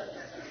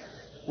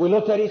 We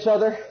looked at each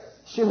other.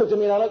 She looked at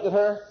me and I looked at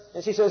her.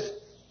 And she says,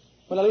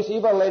 well, Elisa,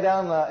 you better lay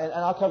down and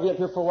I'll cover you up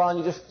here for a while and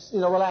you just,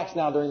 relax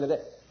now during the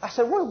day. I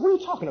said, what are you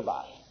talking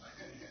about?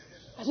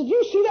 I said, do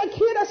you see that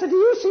kid? I said, do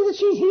you see that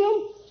she's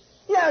healed?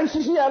 Yeah,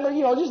 she said, but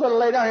just let her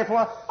lay down here for a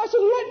while. I said,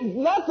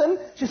 nothing.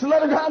 She said,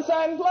 let her go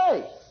outside and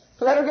play.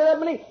 Let her get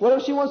up and eat.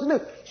 Whatever she wants to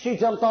do. She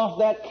jumped off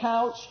that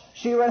couch.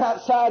 She ran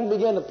outside and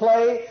began to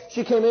play.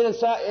 She came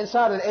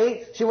inside and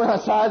ate. She went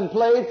outside and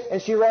played.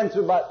 And she ran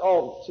through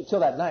till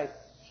that night.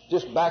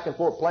 Just back and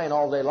forth playing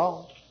all day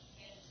long.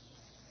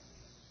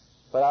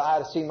 But I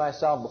had seen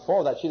myself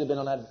before that. She'd have been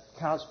on that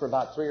couch for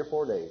about 3 or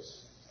 4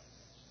 days.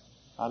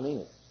 I mean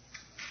it.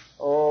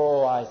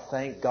 Oh, I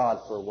thank God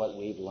for what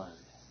we've learned.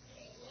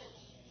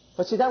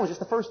 But see, that was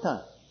just the first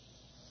time.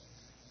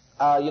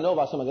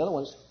 About some of the other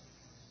ones.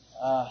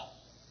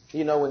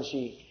 When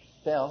she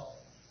fell.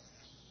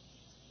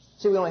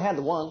 See, we only had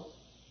the one.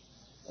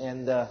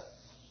 And now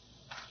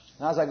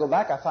as I go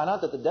back, I find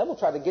out that the devil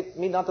tried to get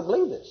me not to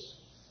believe this.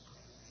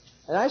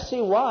 And I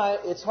see why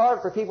it's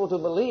hard for people to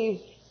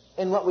believe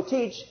in what we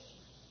teach.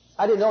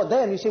 I didn't know it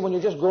then. You see, when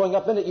you're just growing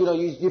up in it,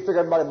 you figure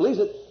everybody believes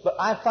it. But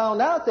I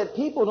found out that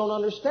people don't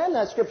understand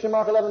that scripture,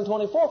 Mark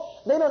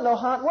 11:24. They don't know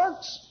how it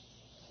works.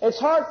 It's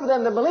hard for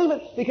them to believe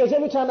it because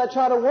every time I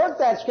try to work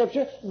that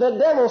scripture, the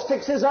devil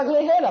sticks his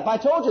ugly head up. I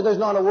told you there's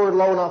not a word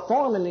low enough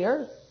for him in the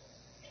earth.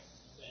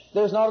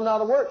 There's not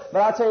another word. But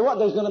I'll tell you what,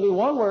 there's going to be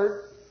one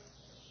word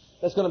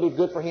that's going to be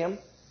good for him.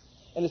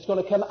 And it's going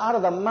to come out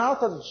of the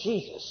mouth of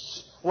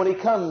Jesus. When He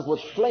comes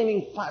with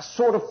flaming fire,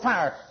 sword of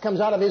fire comes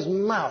out of His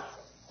mouth.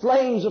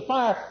 Flames of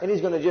fire. And He's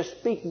going to just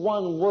speak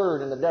one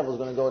word and the devil's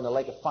going to go in the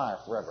lake of fire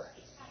forever.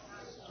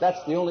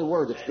 That's the only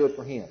word that's good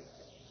for him.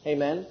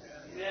 Amen?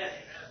 Amen.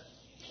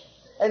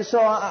 And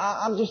so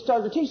I'm just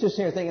starting to teach this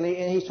here thing,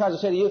 and he's trying to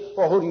say to you,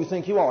 well, who do you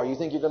think you are? You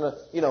think you're going to,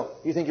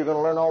 you think you're going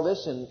to learn all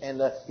this, and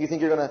you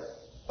think you're going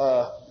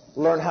to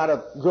learn how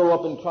to grow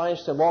up in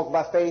Christ and walk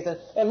by faith,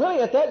 and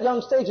really at that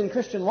young stage in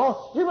Christian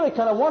walk, you're really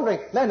kind of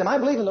wondering, man, am I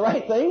believing the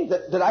right thing?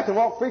 That I can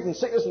walk free from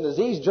sickness and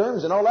disease,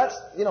 germs, and all that,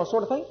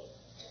 sort of thing?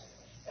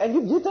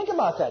 And you think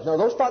about that. No,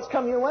 those thoughts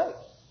come your way.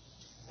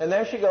 And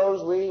there she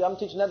goes. I'm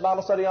teaching that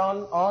Bible study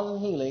on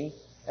healing,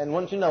 and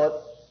wouldn't you know it,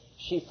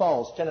 she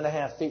falls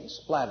 10.5 feet and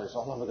splatters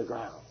all over the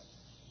ground.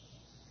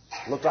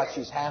 Looked like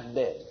she's half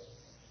dead.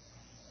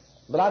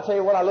 But I tell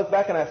you what, I look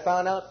back and I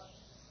found out,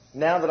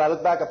 now that I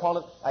look back upon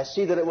it, I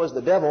see that it was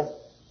the devil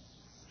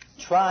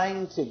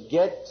trying to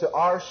get to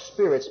our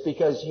spirits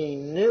because he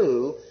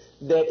knew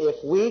that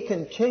if we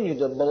continued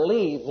to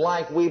believe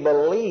like we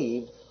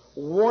believed,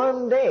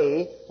 one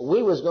day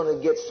we was going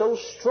to get so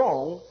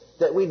strong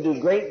that we'd do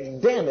great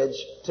damage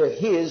to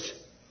his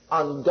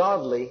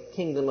ungodly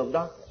kingdom of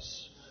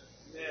darkness.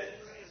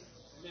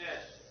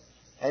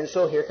 And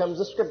so here comes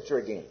the scripture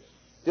again.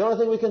 The only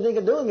thing we can think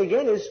of doing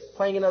again is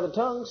praying in other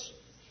tongues.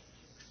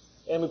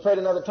 And we prayed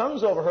in other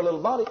tongues over her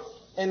little body.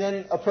 And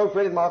then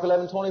appropriated Mark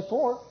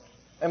 11:24.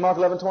 And Mark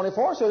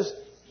 11:24 says,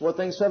 what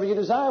things soever you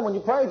desire when you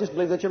pray, just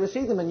believe that you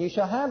receive them and you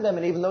shall have them.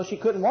 And even though she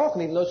couldn't walk,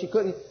 and even though she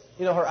couldn't,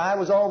 her eye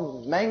was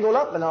all mangled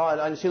up and all,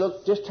 and she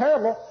looked just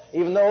terrible,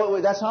 even though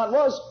that's how it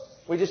was,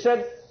 we just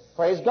said,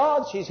 praise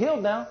God, she's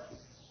healed now.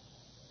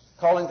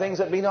 Calling things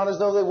that be not as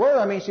though they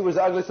were. She was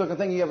the ugliest looking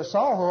thing you ever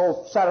saw. Her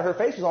whole side of her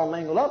face was all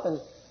mangled up,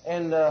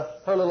 and her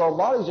little old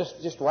body was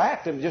just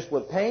racked and just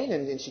with pain,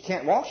 and she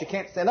can't walk, she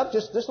can't stand up,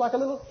 just like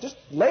just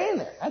laying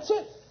there. That's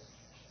it.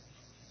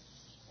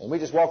 And we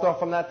just walked off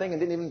from that thing and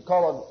didn't even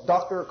call a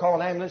doctor or call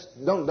an ambulance.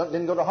 Didn't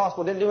go to the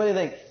hospital, didn't do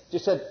anything.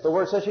 Just said, the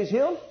word says she's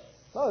healed.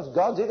 Well,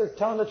 God's either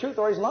telling the truth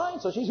or He's lying,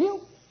 so she's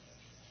healed.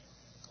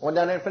 Went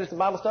down there and finished the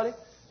Bible study,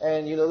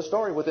 and you know the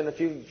story. Within a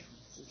few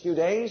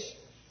days,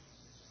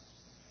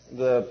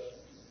 the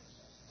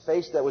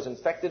face that was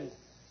infected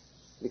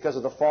because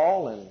of the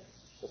fall, and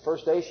the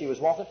first day she was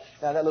walking.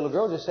 Now that little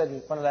girl just said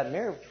in front of that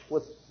mirror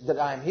that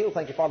I am healed.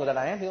 Thank you, Father, that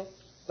I am healed.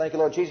 Thank you,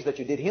 Lord Jesus, that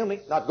you did heal me.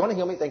 Not going to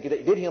heal me. Thank you that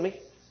you did heal me.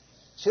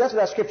 See, that's what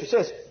that scripture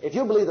says. If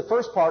you believe the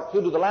first part,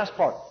 He'll do the last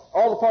part.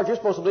 All the part you're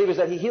supposed to believe is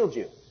that He healed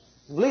you.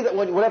 Believe that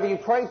whatever you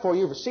prayed for,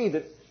 you've received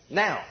it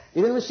now.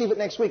 You didn't receive it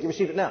next week. You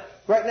received it now.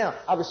 Right now.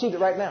 I've received it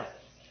right now.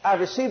 I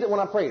received it when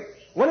I prayed.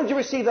 When did you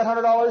receive that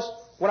 $100?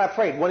 When I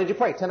prayed. When did you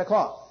pray? 10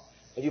 o'clock.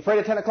 If you prayed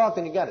at 10 o'clock,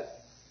 then you got it.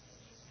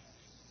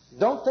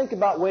 Don't think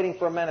about waiting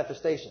for a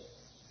manifestation.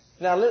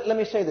 Now, let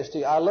me say this to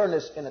you. I learned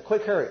this in a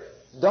quick hurry.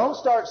 Don't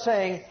start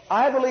saying,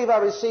 I believe I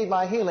received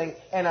my healing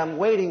and I'm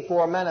waiting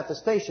for a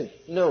manifestation.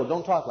 No,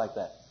 don't talk like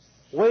that.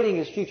 Waiting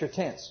is future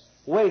tense.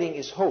 Waiting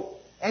is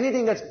hope.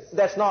 Anything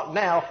that's not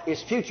now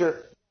is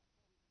future.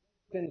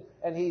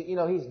 And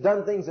he's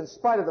done things in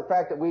spite of the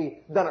fact that we've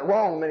done it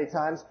wrong many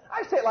times.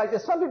 I say it like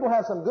this. Some people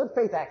have some good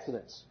faith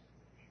accidents.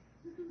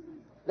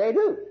 They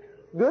do.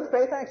 Good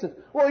faith accidents.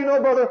 Well,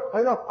 brother,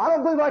 I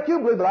don't believe like you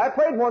believe, but I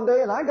prayed one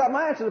day and I got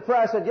my answer to prayer.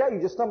 I said, yeah, you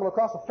just stumbled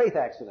across a faith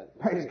accident.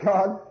 Praise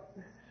God.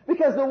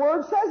 Because the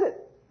Word says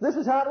it. This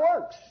is how it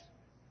works.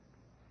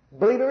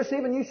 Believe and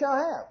receive and you shall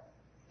have.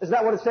 Isn't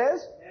that what it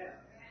says? Yeah.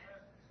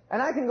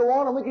 And I can go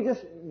on and we can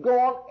just go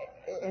on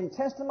in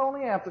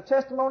testimony after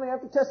testimony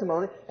after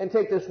testimony and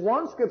take this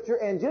one scripture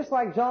and just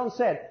like John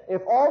said,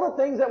 if all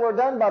the things that were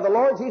done by the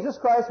Lord Jesus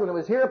Christ when He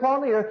was here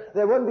upon the earth,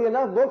 there wouldn't be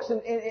enough books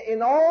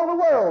in all the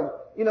world.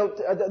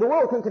 The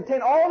world can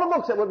contain all the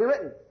books that would be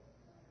written.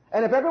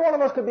 And if every one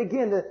of us could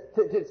begin to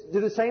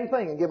do the same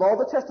thing and give all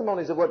the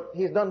testimonies of what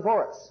He's done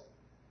for us,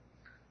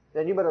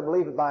 then you better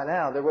believe it by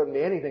now. There wouldn't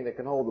be anything that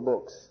can hold the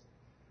books.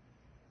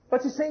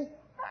 But you see,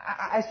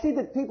 I see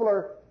that people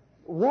are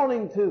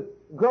wanting to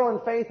grow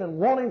in faith and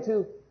wanting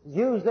to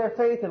use their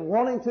faith and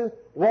wanting to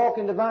walk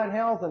in divine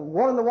health and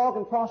wanting to walk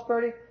in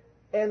prosperity,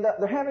 and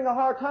they're having a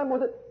hard time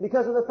with it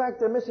because of the fact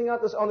they're missing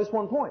out on this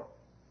one point.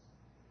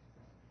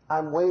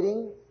 I'm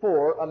waiting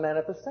for a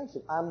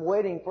manifestation. I'm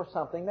waiting for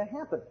something to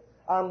happen.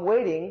 I'm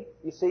waiting,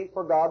 you see,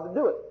 for God to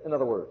do it, in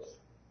other words.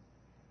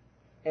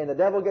 And the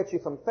devil gets you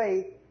from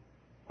faith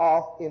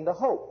off into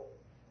hope.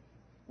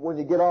 When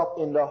you get off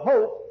into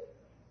hope,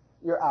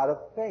 you're out of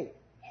faith.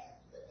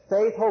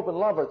 Faith, hope, and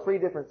love are three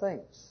different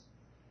things.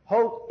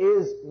 Hope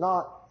is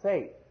not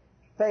faith.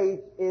 Faith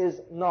is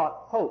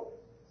not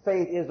hope.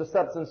 Faith is the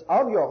substance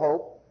of your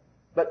hope,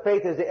 but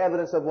faith is the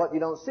evidence of what you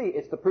don't see.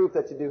 It's the proof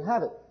that you do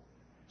have it.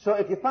 So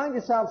if you find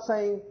yourself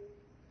saying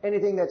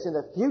anything that's in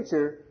the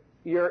future,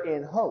 you're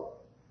in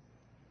hope.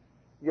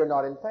 You're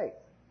not in faith.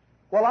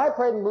 Well, I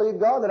prayed and believed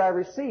God that I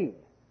received,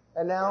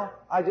 and now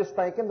I just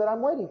thank Him that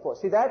I'm waiting for it.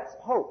 See, that's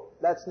hope.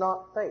 That's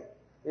not faith.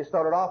 You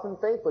started off in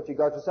faith, but you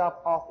got yourself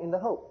off into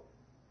hope.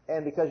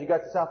 And because you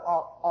got yourself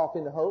off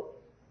into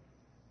hope,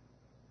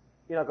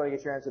 you're not going to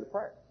get your answer to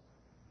prayer.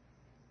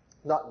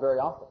 Not very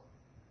often.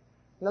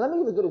 Now let me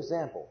give a good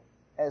example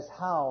as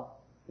how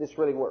this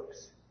really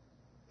works.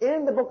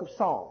 In the book of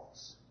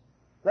Psalms,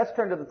 let's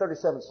turn to the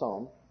 37th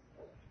Psalm.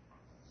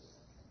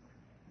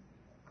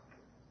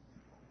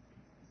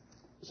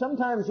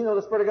 Sometimes,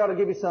 the Spirit of God will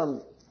give you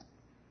some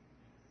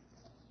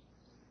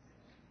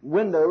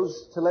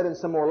windows to let in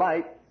some more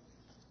light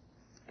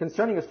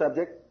concerning a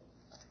subject.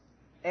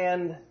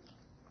 And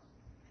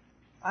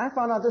I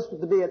found out this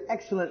to be an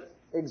excellent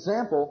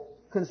example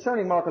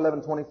concerning Mark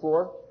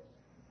 11:24.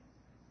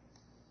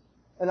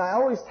 And I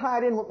always tie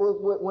it in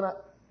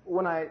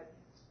when I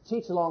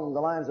teach along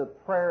the lines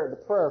of prayer, the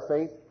prayer of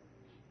faith.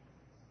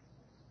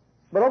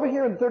 But over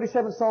here in the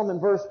 37th Psalm in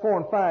verse 4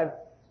 and 5,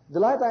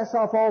 delight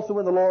thyself also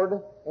in the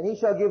Lord, and He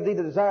shall give thee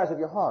the desires of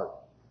your heart.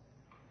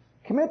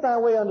 Commit thy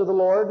way unto the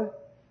Lord,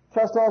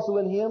 trust also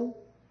in Him,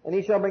 and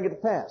He shall bring it to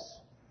pass.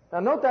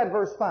 Now note that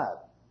verse 5.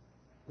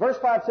 Verse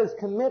 5 says,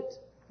 commit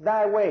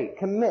thy way.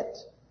 Commit.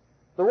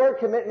 The word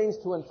commit means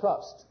to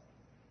entrust.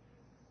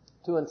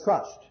 To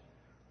entrust.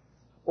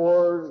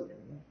 Or,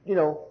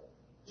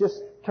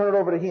 just turn it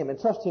over to Him and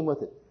trust Him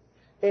with it.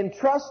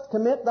 Entrust,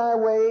 commit thy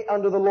way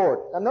unto the Lord.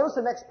 Now notice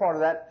the next part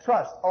of that,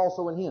 trust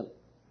also in Him.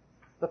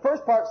 The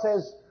first part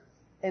says,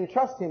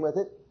 entrust Him with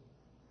it.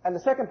 And the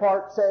second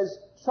part says,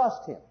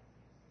 trust Him.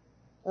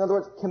 In other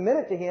words, commit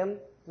it to Him,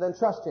 then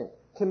trust Him.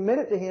 Commit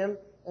it to Him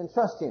and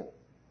trust Him.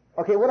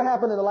 Okay, what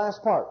happened in the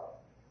last part?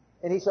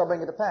 And He shall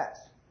bring it to pass.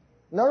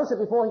 Notice that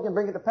before He can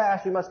bring it to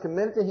pass, you must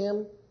commit it to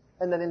Him,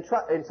 and then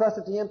entrust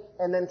it to Him,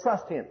 and then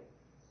trust Him.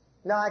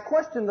 Now, I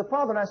questioned the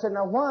Father, and I said,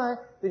 now why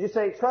did you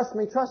say, trust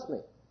me, trust me?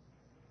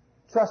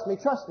 Trust me,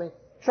 trust me.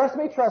 Trust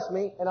me, trust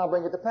me, and I'll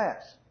bring it to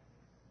pass.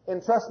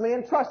 Entrust me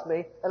and trust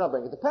me, and I'll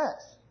bring it to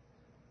pass.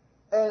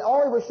 And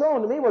all He was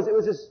showing to me was it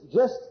was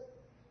just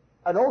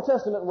an Old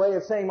Testament way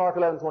of saying Mark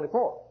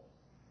 11:24.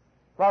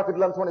 Mark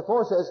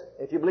 11:24 says,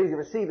 if you believe you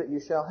receive it,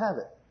 you shall have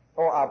it,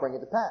 or I'll bring it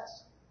to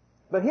pass.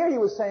 But here He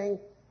was saying,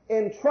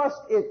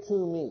 entrust it to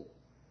me.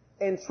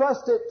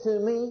 Entrust it to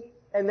me,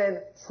 and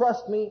then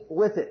trust me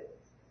with it.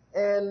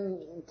 And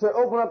to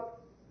open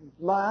up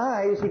my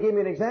eyes, He gave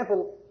me an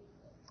example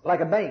like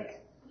a bank.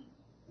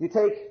 You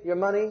take your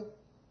money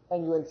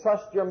and you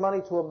entrust your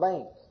money to a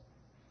bank.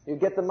 You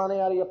get the money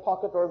out of your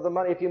pocket, or the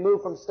money, if you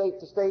move from state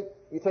to state,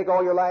 you take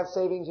all your life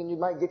savings and you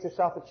might get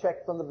yourself a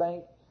check from the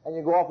bank, and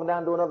you go off and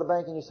down to another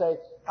bank and you say,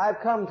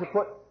 I've come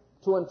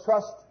to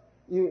entrust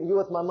you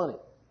with my money.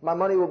 My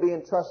money will be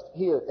in trust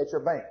here at your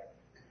bank.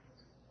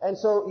 And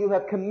so you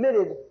have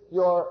committed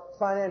your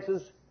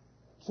finances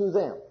to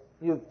them.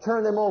 You've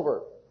turned them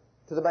over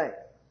to the bank.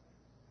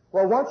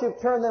 Well, once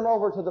you've turned them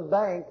over to the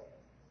bank,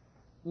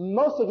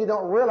 most of you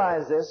don't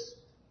realize this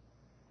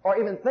or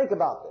even think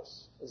about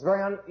this. It's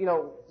very,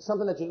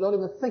 something that you don't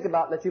even think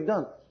about that you've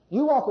done.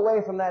 You walk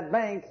away from that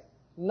bank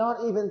not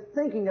even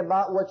thinking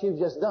about what you've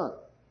just done.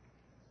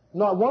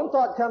 Not one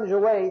thought comes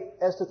your way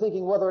as to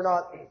thinking whether or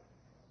not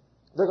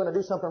they're going to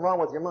do something wrong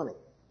with your money.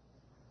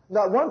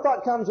 Not one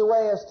thought comes your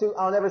way as to,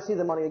 I'll never see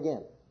the money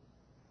again.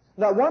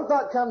 Not one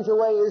thought comes your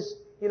way is,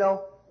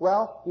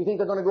 well, you think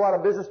they're going to go out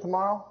of business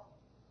tomorrow?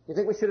 You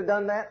think we should have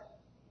done that?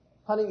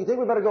 Honey, you think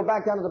we better go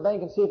back down to the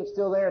bank and see if it's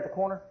still there at the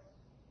corner?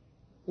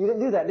 You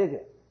didn't do that, did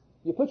you?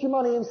 You put your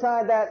money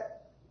inside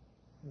that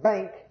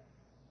bank.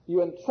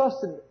 You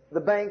entrusted the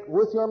bank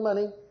with your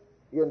money.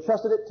 You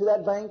entrusted it to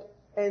that bank.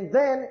 And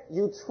then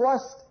you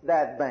trust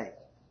that bank.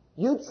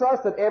 You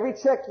trust that every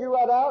check you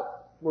write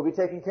out will be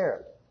taken care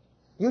of.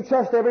 You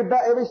trust every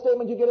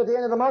statement you get at the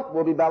end of the month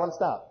will be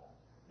balanced out.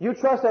 You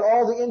trust that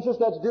all the interest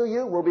that's due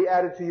you will be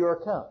added to your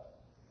account.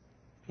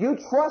 You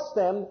trust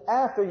them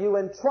after you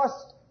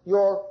entrust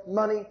your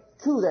money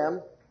to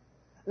them.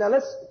 Now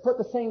let's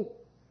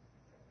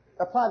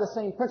apply the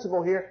same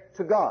principle here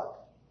to God.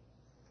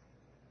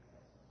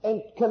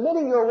 And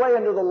committing your way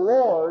unto the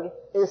Lord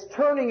is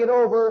turning it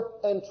over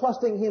and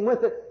trusting Him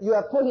with it. You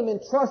have put Him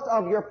in trust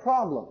of your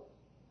problem.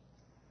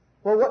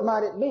 Well, what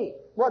might it be?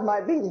 What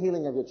might be the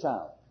healing of your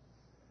child?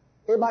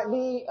 It might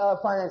be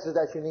finances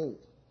that you need.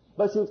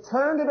 But you've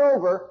turned it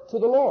over to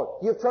the Lord.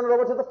 You've turned it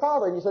over to the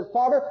Father. And you said,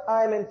 Father,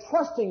 I am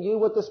entrusting you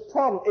with this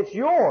problem. It's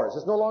yours.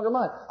 It's no longer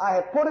mine. I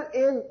have put it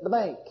in the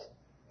bank.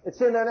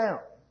 It's in there now.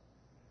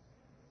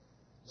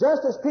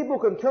 Just as people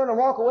can turn and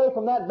walk away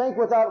from that bank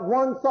without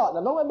one thought.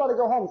 Now, don't everybody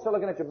go home and start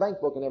looking at your bank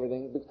book and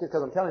everything,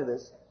 because I'm telling you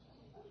this.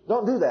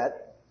 Don't do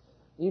that.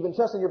 You've been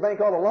trusting your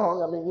bank all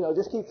along.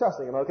 Just keep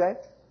trusting Him, okay?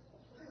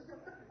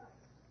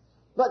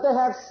 But they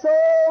have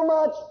so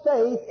much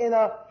faith in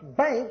a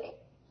bank,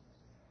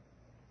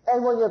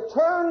 and when you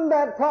turn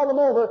that problem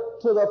over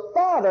to the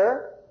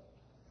Father,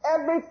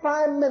 every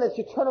 5 minutes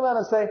you turn around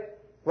and say,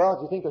 well,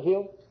 do you think they're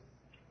healed?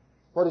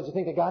 What, did you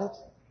think they got it?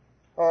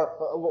 Or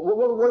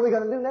what are we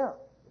going to do now?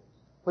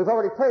 We've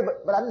already prayed,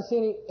 but I didn't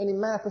see any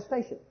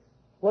manifestation.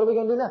 What are we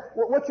going to do now?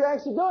 What you're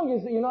actually doing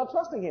is that you're not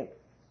trusting Him.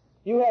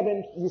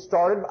 You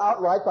started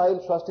outright by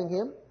entrusting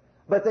Him,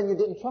 but then you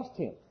didn't trust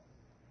Him.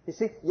 You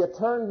see, you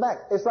turned back.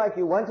 It's like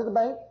you went to the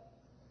bank,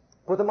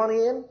 put the money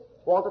in,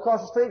 walked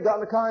across the street, got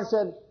in the car and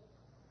said,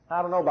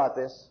 I don't know about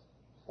this.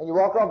 And you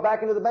walked off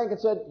back into the bank and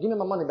said, give me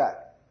my money back.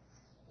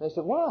 And they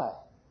said, why?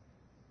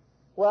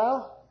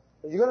 Well,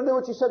 are you going to do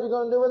what you said you're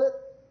going to do with it?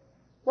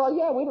 Well,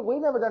 yeah,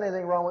 we've never done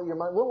anything wrong with your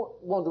money. We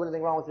won't do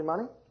anything wrong with your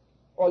money.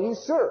 Are you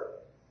sure?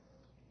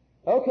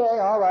 Okay,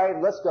 all right,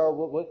 let's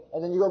go.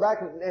 And then you go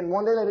back, and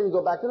one day later you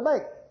go back to the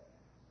bank.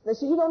 They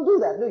say, you don't do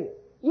that, do you?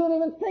 You don't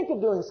even think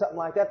of doing something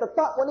like that. The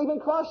thought wouldn't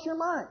even cross your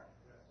mind.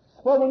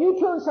 Well, when you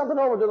turn something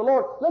over to the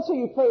Lord, let's say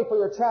you pray for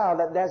your child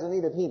that has a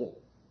need of healing.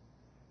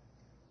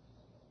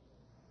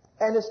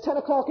 And it's 10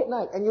 o'clock at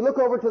night, and you look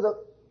over to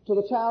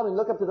the child and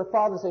look up to the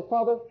Father and say,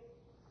 Father,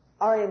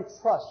 I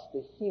entrust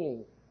the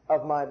healing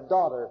of my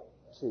daughter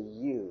to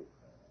you.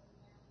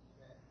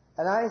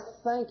 And I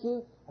thank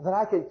you that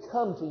I could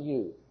come to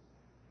you.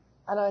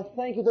 And I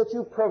thank you that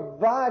you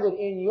provided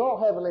in your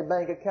heavenly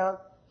bank account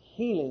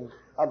healing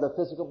of the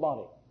physical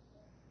body.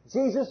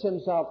 Jesus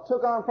Himself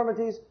took our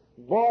infirmities,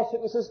 bore our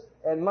sicknesses,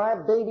 and my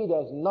baby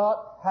does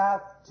not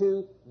have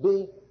to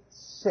be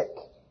sick.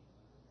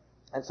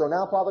 And so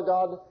now, Father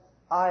God,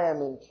 I am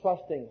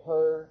entrusting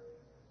her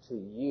to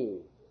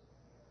you.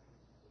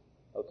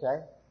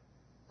 Okay?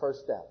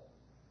 First step.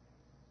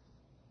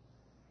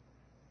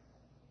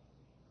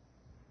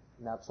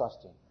 Now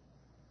trust Him.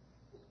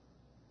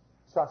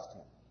 Trust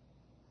Him.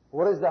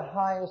 What is the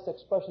highest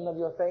expression of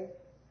your faith?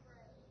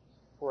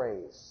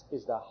 Praise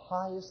is the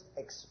highest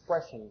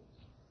expression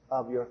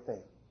of your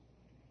faith.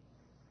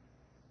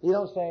 You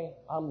don't say,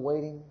 I'm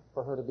waiting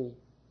for her to be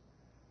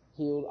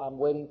healed. I'm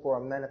waiting for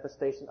a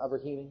manifestation of her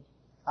healing.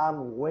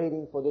 I'm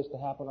waiting for this to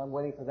happen. I'm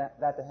waiting for that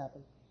to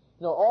happen.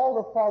 No, all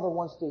the Father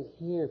wants to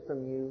hear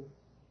from you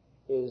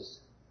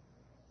is,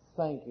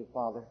 thank you,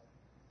 Father.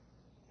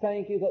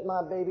 Thank you that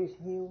my baby's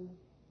healed.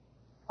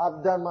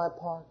 I've done my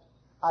part.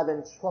 I've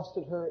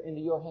entrusted her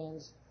into your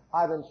hands.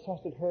 I've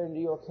entrusted her into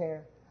your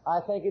care. I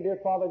thank you, dear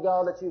Father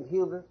God, that you've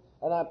healed her.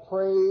 And I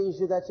praise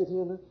you that you've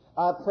healed her.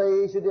 I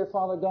praise you, dear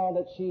Father God,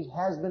 that she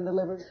has been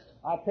delivered.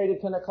 I prayed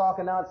at 10 o'clock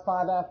and now it's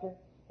 5 after.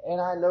 And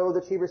I know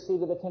that she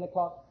received it at 10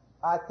 o'clock.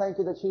 I thank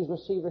you that she's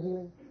received her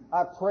healing.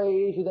 I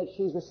praise you that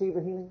she's received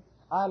her healing.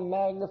 I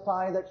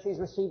magnify that she's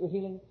received her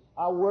healing.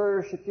 I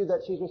worship you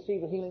that she's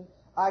received her healing.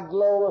 I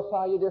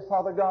glorify you, dear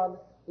Father God,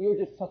 You're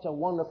just such a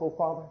wonderful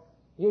Father.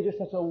 You're just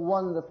such a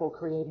wonderful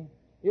Creator.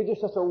 You're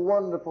just such a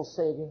wonderful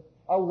Savior,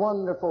 a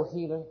wonderful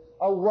healer,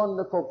 a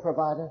wonderful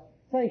provider.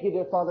 Thank you,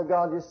 dear Father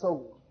God. You're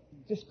so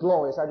just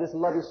glorious. I just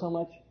love you so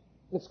much.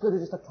 It's good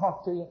just to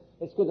talk to you.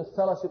 It's good to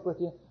fellowship with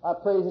you. I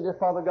praise you, dear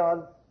Father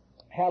God.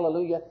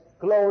 Hallelujah.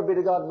 Glory be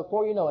to God. And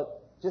before you know it,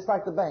 just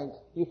like the bank,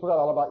 you forgot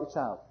all about your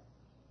child.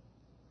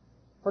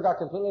 Forgot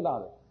completely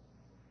about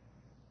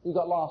it. You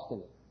got lost in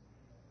it.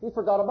 You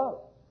forgot about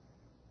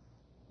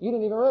it. You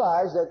didn't even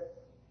realize that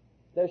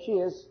there she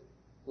is,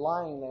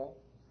 lying there,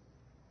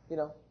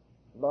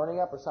 burning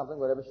up or something,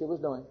 whatever she was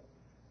doing.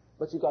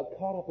 But you got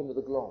caught up into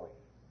the glory.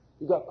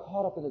 You got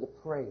caught up into the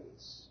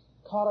praise.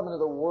 Caught up into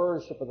the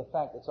worship of the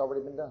fact that's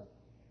already been done.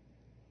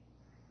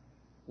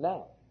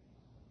 Now,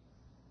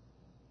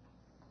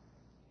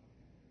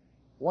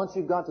 once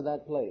you've got to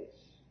that place,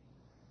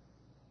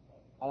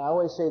 and I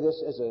always say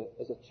this as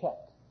a check,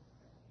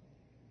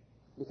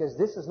 because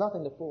this is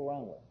nothing to fool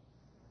around with.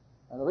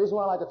 And the reason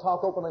why I like to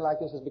talk openly like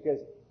this is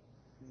because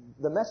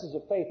the message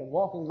of faith and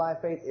walking by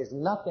faith is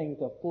nothing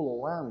to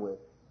fool around with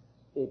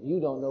if you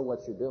don't know what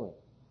you're doing.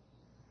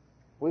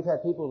 We've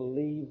had people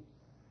leave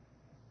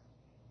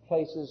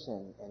places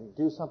and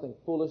do something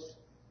foolish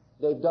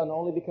they've done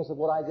only because of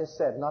what I just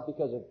said, not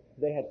because of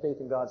they had faith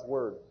in God's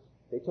Word.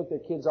 They took their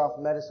kids off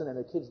medicine and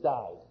their kids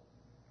died.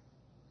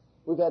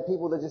 We've had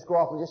people that just go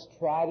off and just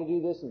try to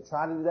do this and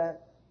try to do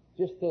that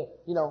just to,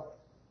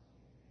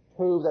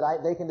 prove that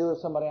they can do it if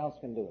somebody else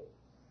can do it.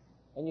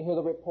 And you hear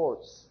the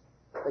reports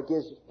that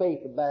gives faith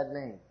a bad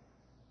name.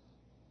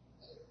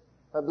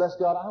 But bless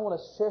God, I want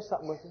to share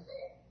something with you.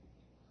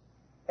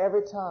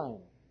 Every time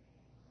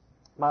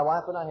my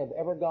wife and I have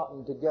ever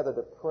gotten together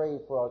to pray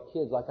for our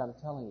kids like I'm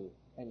telling you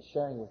and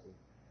sharing with you,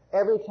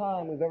 every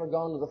time we've ever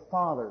gone to the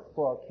Father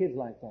for our kids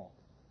like that,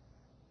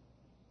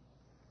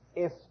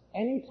 if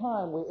any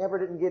time we ever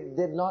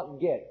did not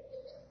get,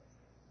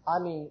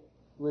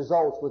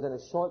 results within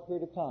a short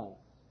period of time,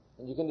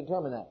 and you can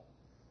determine that,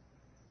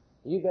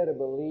 you better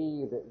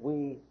believe that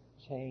we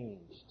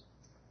changed.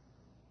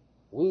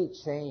 We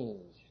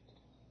changed.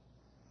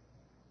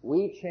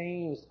 We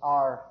changed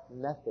our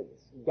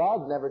methods.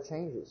 God never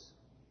changes.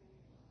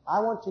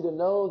 I want you to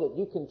know that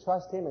you can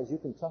trust Him as you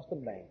can trust a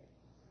bank.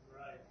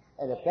 Right.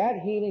 And if that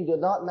healing did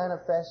not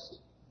manifest,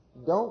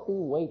 don't be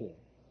waiting.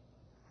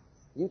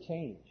 You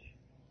change.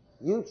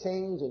 You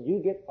change and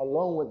you get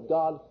alone with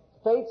God.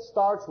 Faith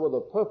starts where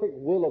the perfect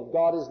will of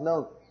God is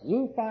known.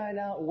 You find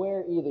out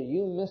where either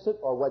you miss it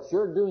or what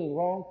you're doing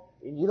wrong,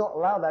 and you don't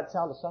allow that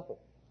child to suffer.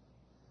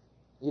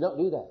 You don't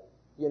do that.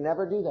 You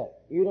never do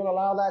that. You don't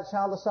allow that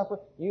child to suffer.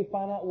 You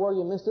find out where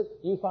you missed it.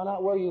 You find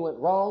out where you went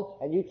wrong,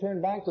 and you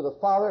turn back to the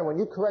Father, and when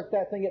you correct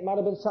that thing, it might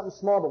have been something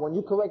small, but when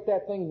you correct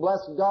that thing,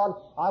 bless God,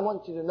 I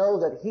want you to know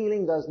that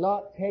healing does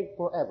not take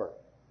forever.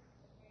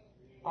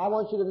 I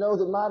want you to know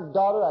that my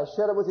daughter, I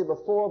shared it with you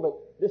before, but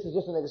this is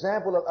just an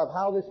example of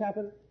how this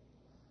happened.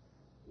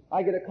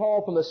 I get a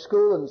call from the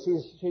school, and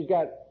she's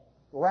got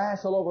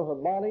rash all over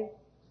her body,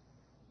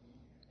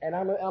 and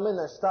I'm in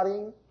there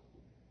studying,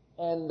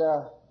 and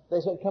they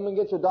said, come and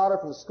get your daughter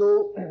from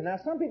school. Now,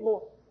 some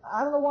people,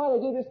 I don't know why they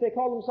do this. They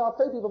call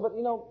themselves faith people, but,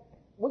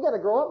 we got to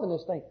grow up in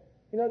this thing.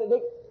 When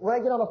I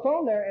get on the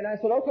phone there, and I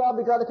said, okay, I'll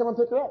be glad to come and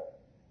pick her up.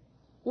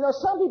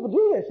 Some people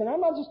do this, and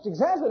I'm not just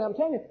exaggerating. I'm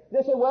telling you.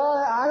 They say, well,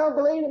 I don't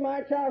believe that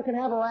my child can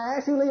have a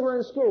rash. You leave her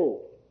in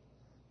school.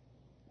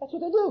 That's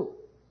what they do.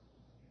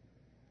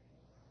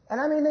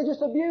 And they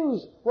just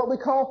abuse what we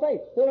call faith.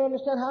 They don't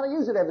understand how to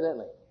use it,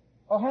 evidently,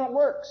 or how it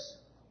works.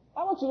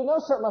 I want you to know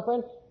something, my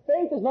friend.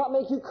 Faith does not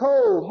make you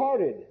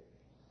cold-hearted.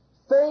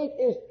 Faith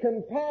is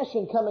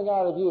compassion coming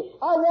out of you.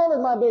 I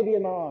wanted my baby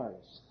in my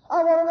arms.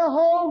 I wanted to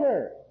hold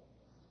her.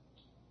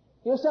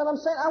 You understand what I'm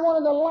saying? I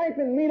wanted the life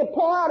in me to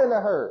pour out into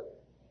her.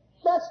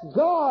 That's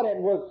God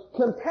at work.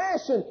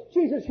 Compassion.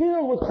 Jesus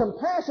healed with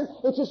compassion.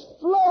 It just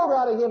flowed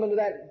out of Him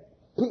into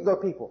the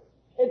people.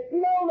 It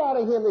flowed out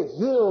of Him to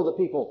heal the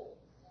people.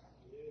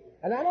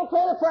 And I don't pray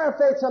the prayer of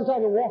faith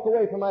sometimes and walk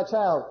away from my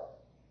child,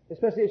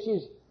 especially if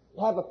she's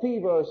have a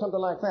fever or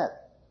something like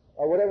that,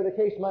 or whatever the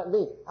case might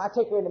be. I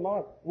take her in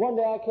tomorrow. One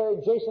day I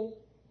carried Jason,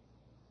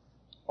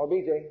 or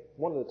BJ,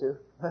 one of the two,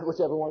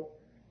 whichever one,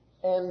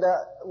 and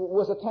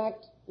was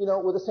attacked,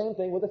 with the same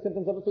thing, with the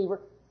symptoms of a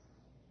fever.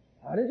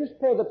 I didn't just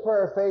pray the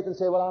prayer of faith and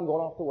say, well, I'm going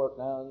off to work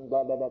now, and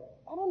blah, blah, blah.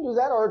 I don't do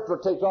that, or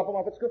drop him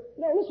off at school.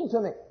 No, listen to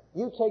me.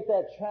 You take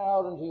that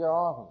child into your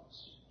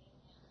arms,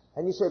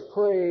 and you say,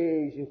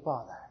 praise you,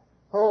 Father.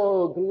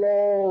 Oh,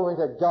 glory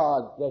to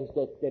God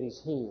that He's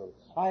healed.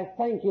 I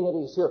thank you that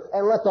He's healed.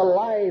 And let the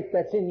life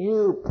that's in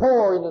you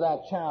pour into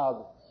that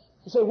child.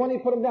 You say, when do you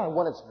put him down?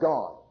 When it's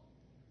gone.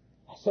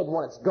 I said,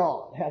 when it's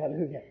gone.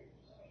 Hallelujah.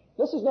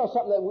 This is not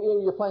something that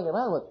you're playing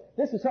around with.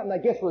 This is something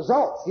that gets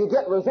results. You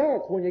get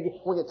results when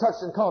you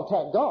touch and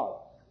contact God.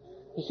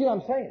 You see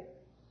what I'm saying?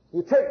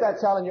 You take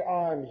that child in your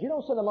arms. You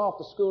don't send them off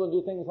to school and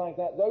do things like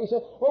that. There you say,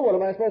 well, what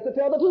am I supposed to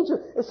tell the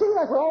teacher? It seems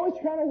like we're always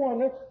trying to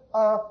wonder.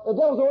 The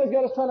devil's always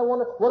got us trying to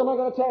wonder, what am I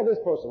going to tell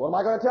this person? What am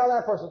I going to tell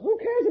that person? Who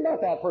cares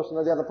about that person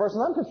or the other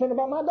person? I'm concerned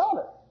about my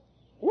daughter.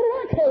 What do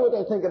I care what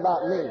they think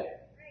about me?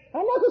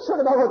 I'm not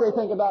concerned about what they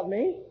think about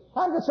me.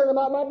 I'm concerned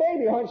about my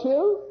baby, aren't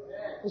you?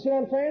 You see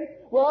what I'm saying?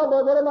 Well,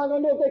 but what am I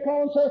going to do if they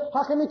call and say,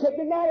 how come you kept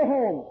your daughter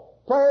home?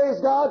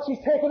 Praise God, she's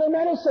taking her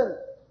medicine.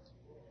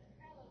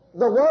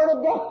 The Word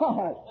of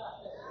God.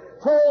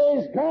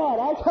 Praise God.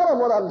 I tell them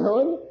what I'm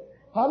doing.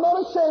 I'm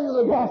not ashamed of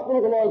the gospel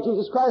of the Lord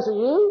Jesus Christ. Are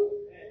you?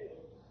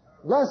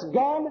 Bless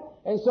God.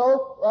 And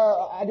so,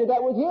 I did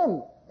that with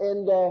him.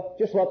 And,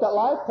 just let that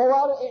life pour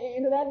out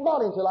into that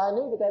body until I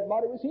knew that that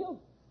body was healed.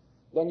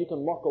 Then you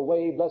can walk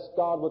away, bless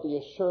God, with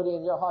the assurity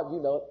in your heart. You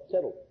know it.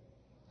 Settled.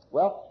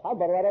 Well, I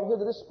brought her right over here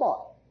to this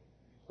spot.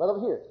 Right over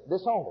here.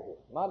 This altar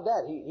here. My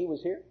dad, he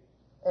was here.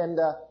 And,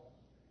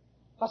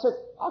 I said,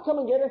 I'll come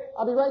and get her.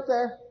 I'll be right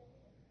there.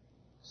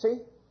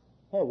 See?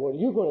 Hey, what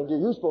are you going to do?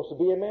 You're supposed to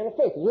be a man of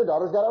faith, and your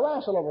daughter's got a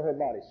rash all over her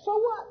body. So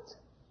what?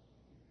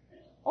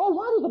 Oh,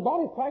 why does the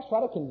body of Christ try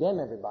to condemn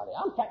everybody?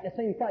 I'm fighting the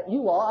same fight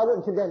you are. I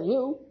wouldn't condemn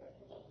you.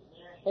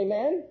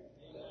 Amen?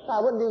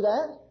 I wouldn't do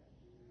that.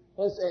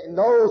 And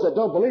those that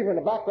don't believe are in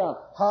the background,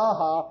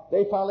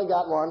 they finally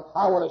got one.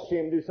 I want to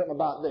see him do something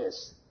about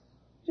this.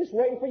 Just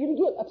waiting for you to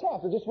get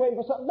attacked, or just waiting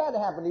for something bad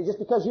to happen to you, just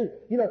because you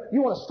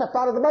want to step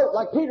out of the boat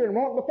like Peter and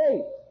walk by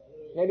faith.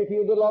 Maybe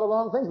Peter did a lot of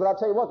wrong things, but I'll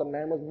tell you what, the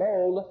man was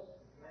bold.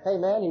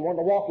 Amen. He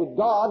wanted to walk with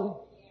God.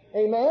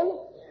 Amen.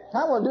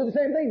 I want to do the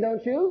same thing,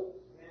 don't you?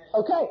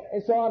 Okay. And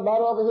so I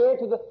brought her over here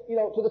to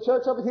the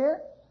church over here,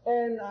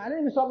 and I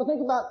didn't even stop to think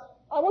about.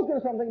 I was going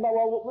to stop and think about,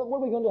 well, what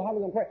are we going to do? How are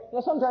we going to pray?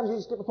 Now, sometimes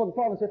you just get before the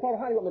Father and say, Father,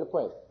 how do you want me to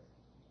pray?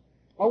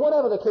 Or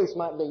whatever the case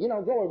might be.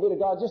 Glory be to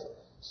God. Just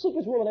seek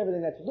His will in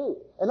everything that you do.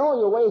 In all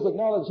your ways,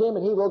 acknowledge Him,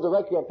 and He will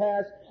direct your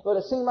paths. But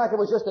it seemed like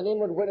it was just an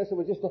inward witness. It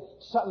was just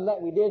something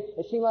that we did.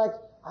 It seemed like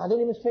I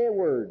didn't even say a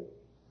word.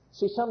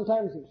 See,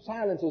 sometimes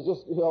silence is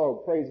just,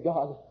 praise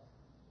God.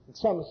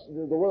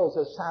 The world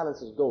says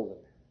silence is golden.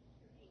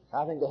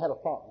 I think they had a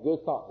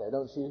good thought there,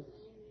 don't you?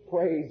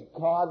 Praise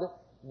God.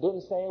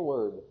 Didn't say a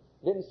word.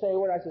 Didn't say a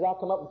word. I said, I'll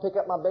come up and pick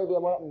up my baby.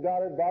 I went up and got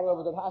her, brought her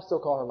over to the house. I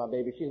still call her my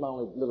baby. She's my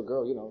only little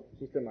girl,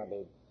 She's still my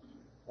baby.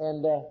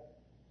 And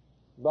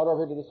brought her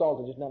over here to this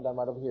altar, just knelt down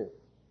right over here.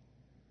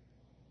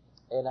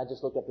 And I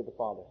just looked up to the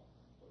Father.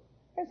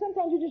 And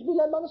sometimes you just be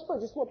led by the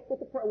Spirit, just what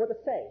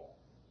to say.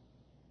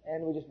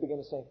 And we just begin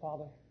to say,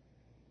 Father,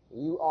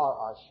 you are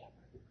our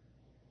shepherd.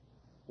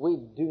 We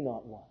do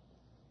not want.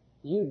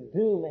 You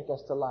do make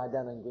us to lie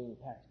down in green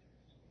pastures.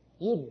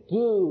 You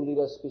do lead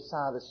us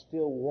beside the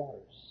still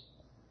waters,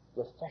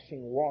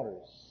 refreshing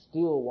waters,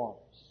 still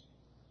waters.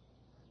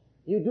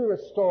 You do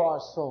restore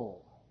our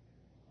soul.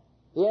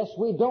 Yes,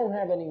 we don't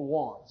have any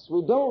wants.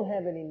 We don't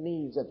have any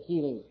needs of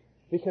healing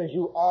because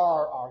you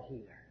are our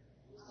healer.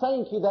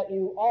 Thank you that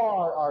you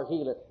are our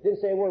healer.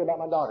 Didn't say a word about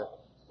my daughter.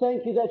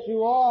 Thank you that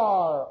you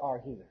are our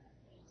healer.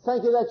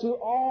 Thank you that you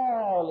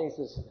are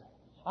Lisa's healer.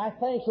 I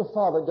thank you,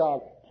 Father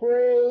God.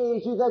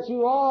 Praise you that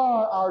you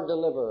are our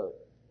deliverer.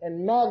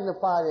 And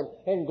magnified Him,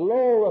 and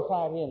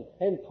glorified Him,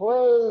 and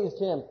praised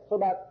Him for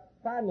about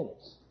 5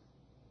 minutes.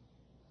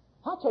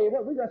 I'll tell you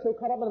what, we got so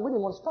caught up in it, we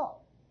didn't want to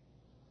stop.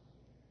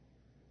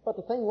 But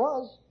the thing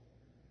was,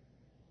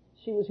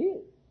 she was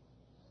healed.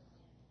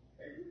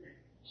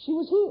 She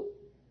was healed.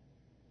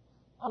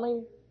 I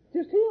mean,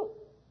 just healed.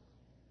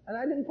 And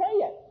I didn't pray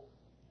yet.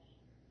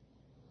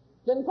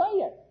 Didn't pray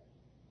yet.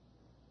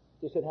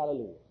 Just said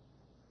hallelujah.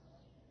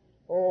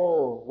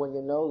 Oh, when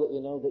you know that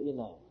you know that you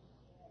know.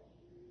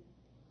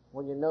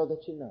 When you know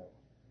that you know.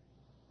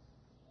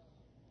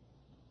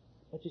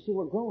 But you see,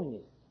 we're growing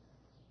in.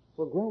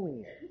 We're growing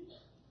in.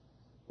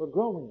 We're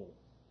growing in.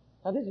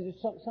 Now, this is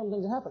just some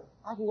things that happen.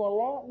 I can go a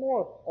lot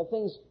more of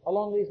things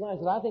along these lines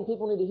that I think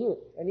people need to hear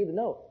and need to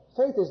know.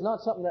 Faith is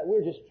not something that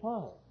we're just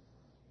trying.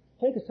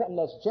 Faith is something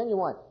that's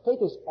genuine. Faith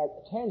is a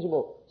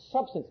tangible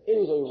substance. It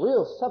is a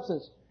real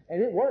substance,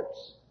 and it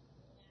works.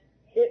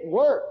 It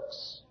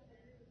works.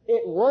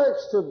 It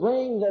works to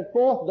bring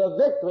forth the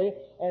victory,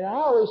 and I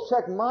always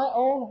check my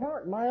own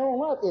heart, my own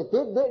life. If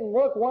it didn't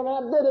work when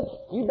I did it,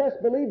 you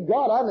best believe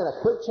God, I'm in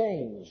a quick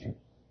change.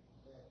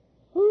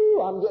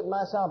 Whew, I'm getting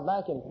myself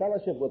back in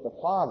fellowship with the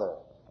Father.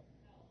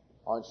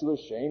 Aren't you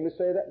ashamed to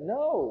say that?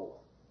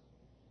 No.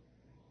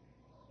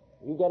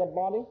 You got a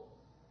body?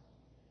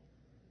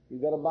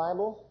 You got a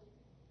Bible?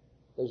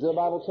 Does your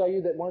Bible tell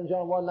you that 1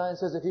 John 1:9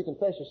 says if you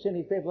confess your sin,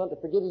 He's faithful enough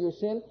to forgive you your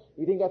sin?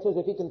 You think that says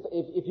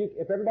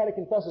if everybody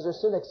confesses their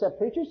sin except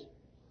preachers?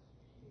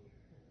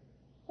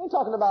 We're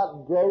talking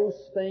about gross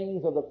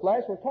things of the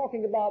flesh. We're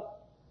talking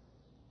about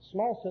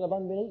small sin of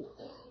unbelief.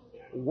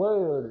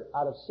 Word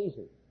out of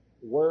season.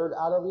 Word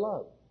out of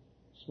love.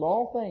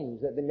 Small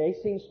things that they may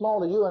seem small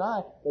to you and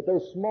I, but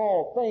those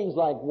small things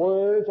like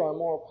words are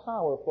more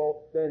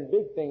powerful than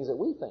big things that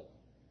we think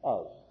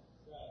of.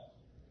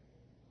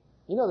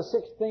 You know the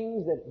 6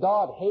 things that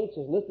God hates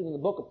is listed in the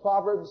book of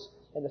Proverbs,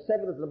 and the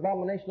 7th is an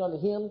abomination unto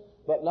Him,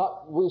 but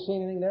not we see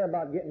anything there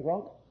about getting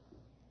drunk.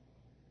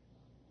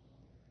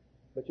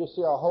 But you'll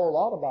see a whole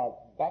lot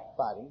about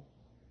backbiting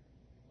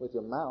with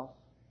your mouth.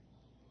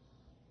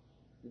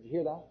 Did you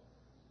hear that?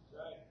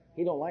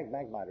 He don't like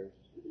backbiters.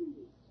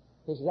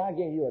 He says, I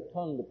gave you a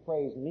tongue to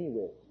praise me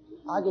with.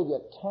 I gave you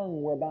a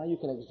tongue whereby you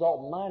can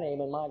exalt my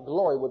name and my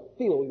glory would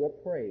fill your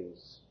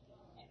praise.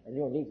 And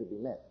your needs would be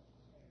met.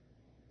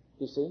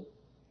 You see?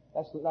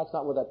 That's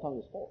not what that tongue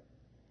is for.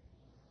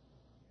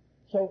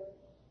 So,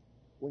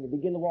 when you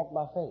begin to walk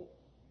by faith,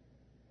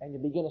 and you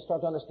begin to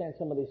start to understand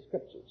some of these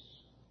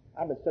scriptures.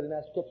 I've been studying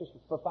that scriptures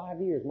for 5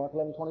 years, Mark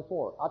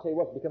 11:24. I'll tell you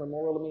what, it's becoming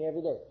more real to me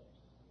every day.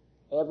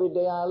 Every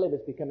day I live,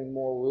 it's becoming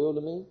more real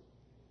to me.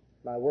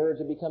 My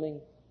words are becoming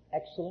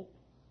excellent.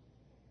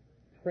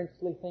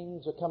 Princely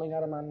things are coming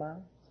out of my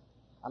mouth.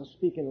 I'm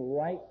speaking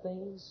right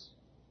things,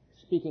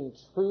 speaking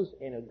truth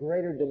in a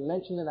greater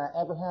dimension than I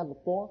ever have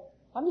before.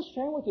 I'm just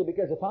sharing with you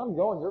because if I'm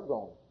going, you're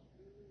going.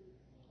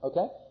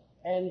 Okay?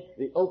 And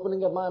the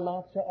opening of my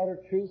mouth to utter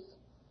truth,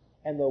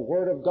 and the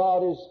Word of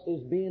God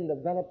is being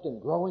developed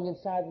and growing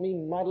inside me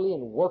mightily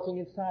and working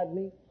inside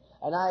me.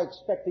 And I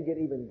expect to get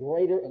even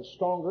greater and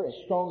stronger and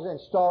stronger and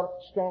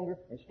stronger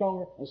and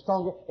stronger and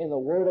stronger in the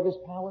Word of His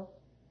power.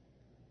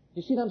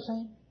 You see what I'm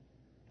saying?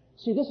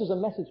 See, this is a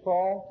message for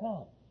all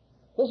time.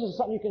 This is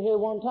something you can hear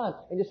one time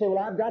and just say, well,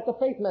 I've got the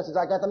faith message.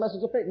 I got the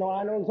message of faith. No,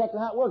 I know exactly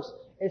how it works.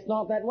 It's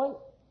not that way.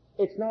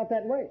 It's not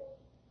that way.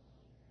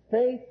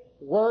 Faith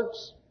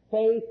works.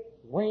 Faith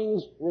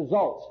brings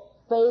results.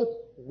 Faith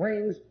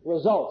brings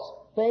results.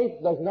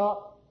 Faith does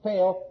not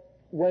fail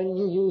when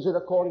you use it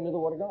according to the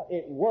Word of God.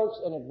 It works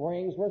and it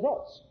brings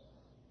results.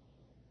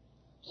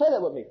 Say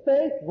that with me.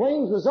 Faith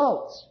brings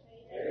results.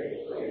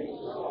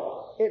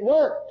 It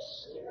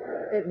works.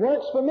 It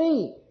works for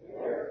me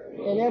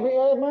in every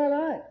area of my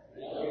life.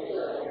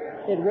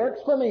 It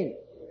works for me.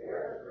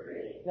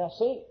 Now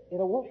see,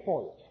 it'll work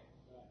for you.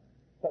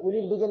 But we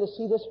need to begin to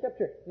see this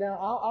scripture. Now,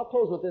 I'll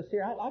close with this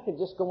here. I could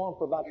just go on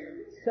for about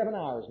 7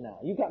 hours now.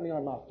 You got me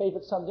on my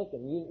favorite subject,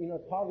 and you know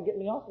it's hard to get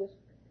me off this.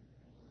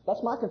 That's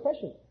my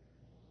confession.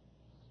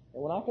 And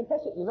when I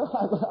confess it, you know,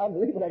 I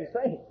believe what I'm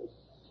saying.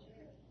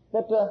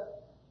 But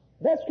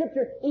that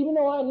scripture, even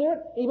though I knew it,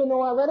 even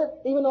though I read it,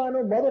 even though I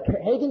know Brother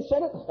Hagin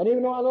said it, and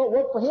even though I know it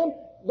worked for him,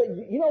 but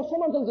you know,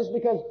 someone thinks just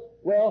because,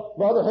 well,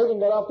 Brother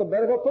Hagin got off the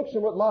bed of affliction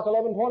with Mark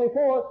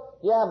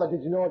 11:24. Yeah, but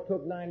did you know it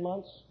took 9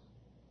 months?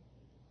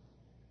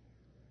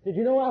 Did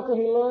you know after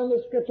he learned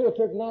the scripture, it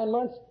took 9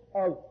 months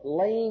of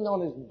laying on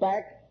his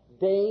back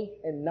day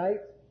and night,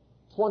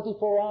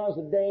 24 hours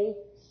a day,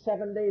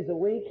 7 days a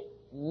week,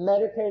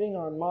 meditating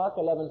on Mark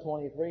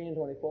 11:23 and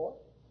 24?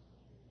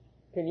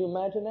 Can you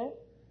imagine that?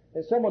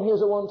 And someone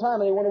hears it one time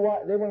and they want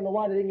to know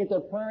why they didn't get their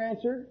prayer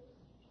answered.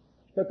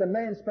 But the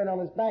man spent on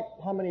his back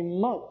how many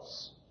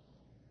months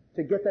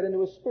to get that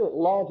into his spirit,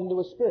 lodged into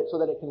his spirit, so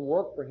that it can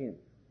work for him.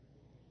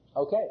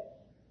 Okay.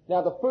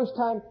 Now, the first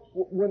time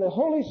when the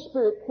Holy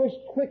Spirit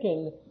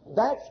quickened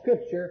that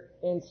scripture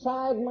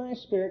inside my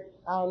spirit,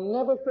 I'll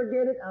never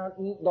forget it.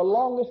 The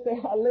longest day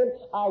I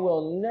lived, I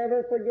will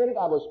never forget it.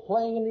 I was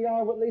playing in the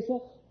yard with Lisa,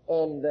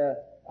 and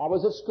I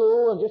was at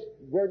school, and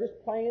we're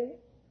just playing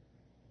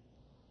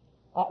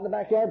out in the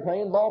backyard,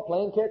 playing ball,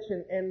 playing catch,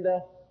 and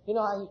you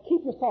know, I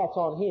keep your thoughts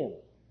on Him.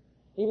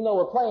 Even though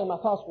we're playing, my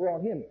thoughts were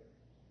on Him.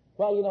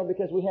 Well, you know,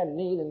 because we had a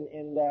need,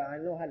 and I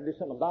know how to do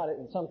something about it.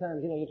 And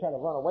sometimes, you know, you try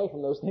to run away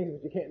from those things,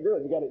 but you can't do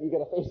it. You got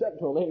to face up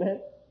to them,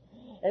 amen.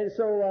 And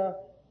so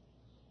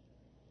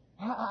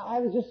I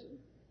was just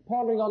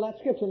pondering on that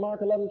scripture, Mark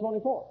 11:24.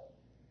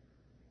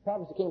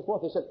 Prophecy came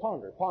forth. They said,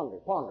 "Ponder, ponder,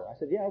 ponder." I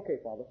said, "Yeah, okay,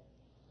 Father.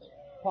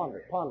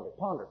 Ponder, ponder,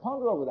 ponder,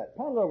 ponder over that.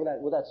 Ponder over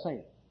that with that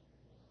saying."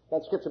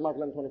 That scripture, Mark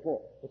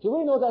 11:24. If you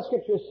really know what that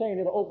scripture is saying,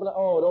 it'll open up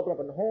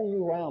a whole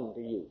new realm to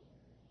you.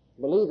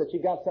 Believe that you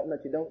got something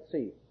that you don't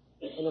see.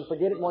 And then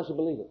forget it once you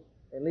believe it.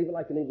 And leave it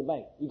like you leave the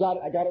bank. You got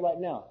it, I got it right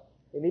now.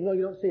 And even though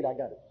you don't see it, I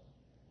got it.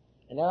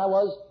 And there I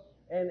was,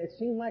 and it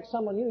seemed like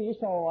someone, you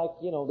saw like,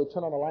 you know, they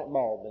turn on a light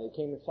bulb, and it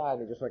came inside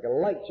me, just like a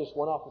light just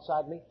went off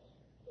inside me.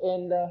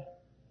 And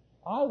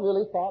I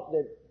really thought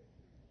that,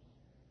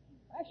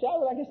 actually,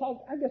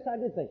 I guess I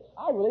did think,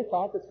 I really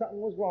thought that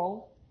something was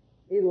wrong,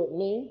 either with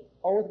me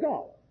or with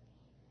God.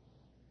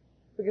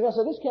 Because I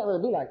said, this can't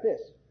really be like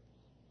this.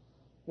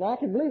 Now, I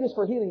could believe this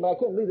for healing, but I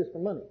couldn't believe this for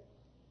money.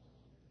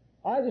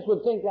 I just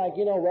would think like,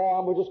 you know,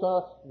 well, we're just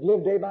going to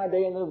live day by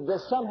day, and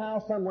somehow,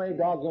 some way,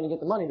 God's going to get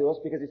the money to us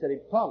because He said He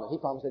promised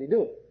that He'd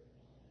do it.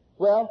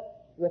 Well,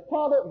 the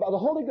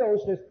Holy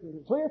Ghost, there's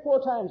 3 or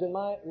 4 times in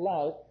my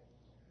life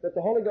that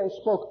the Holy Ghost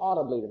spoke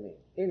audibly to me,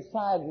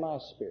 inside my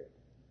spirit.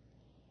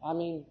 I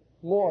mean,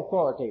 more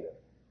authoritative,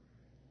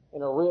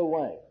 in a real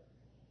way,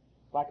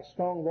 like a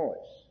strong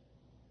voice.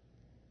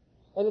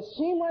 And it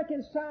seemed like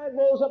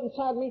rose up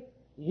inside me,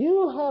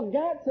 you have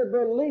got to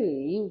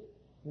believe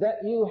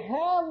that you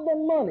have the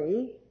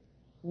money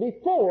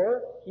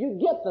before you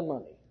get the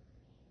money.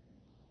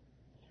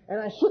 And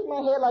I shook my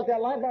head like that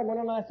light bulb went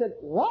on, and I said,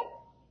 what?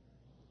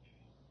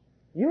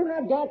 You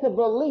have got to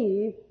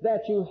believe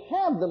that you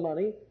have the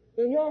money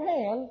in your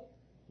hand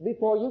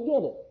before you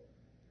get it.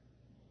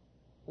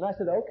 And I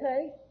said,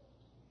 okay,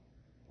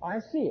 I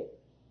see it.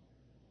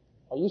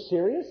 Are you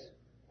serious?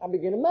 I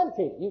began to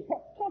meditate. You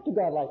talk to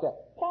God like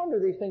that. Ponder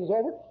these things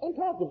over and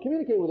talk to Him.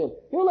 Communicate with Him.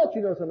 He'll let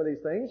you know some of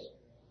these things.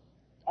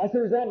 I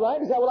said, is that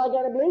right? Is that what I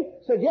got to believe?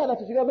 He said, yeah,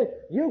 that's what you got to believe.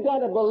 You got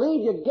to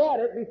believe you got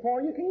it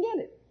before you can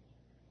get it.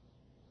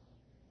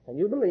 Can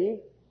you believe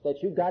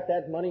that you got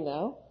that money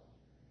now?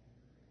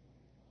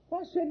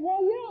 I said,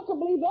 well, yeah, I can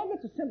believe that.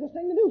 That's the simplest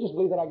thing to do. Just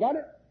believe that I got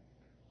it.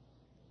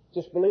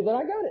 Just believe that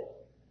I got it.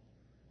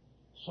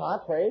 So I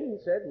prayed and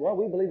said, well,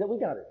 we believe that we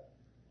got it.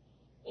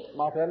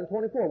 Mark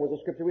 11:24 was the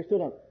scripture we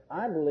stood on.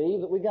 I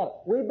believe that we got it.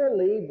 We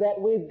believe that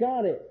we've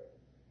got it.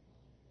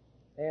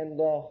 And,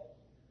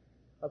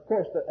 of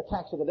course, the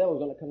attacks of the devil is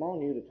going to come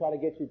on you to try to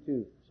get you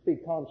to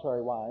speak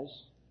contrary-wise.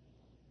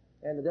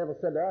 And the devil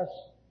said to us,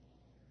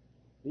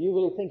 do you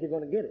really think you're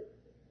going to get it?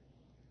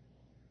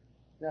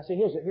 Now, see,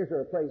 here's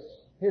a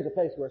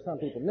place where some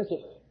people miss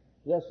it.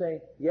 They'll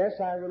say, yes,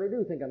 I really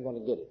do think I'm going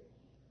to get it.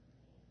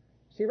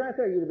 See, right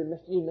there, you'd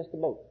missed the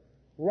boat.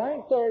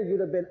 Right there, you'd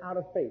have been out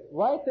of faith.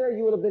 Right there,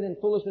 you would have been in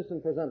foolishness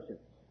and presumption.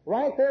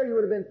 Right there, you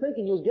would have been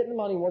thinking you was getting the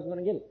money and wasn't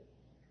going to get it.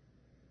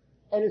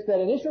 And it's that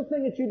initial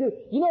thing that you do.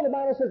 You know the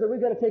Bible says that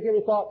we've got to take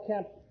every thought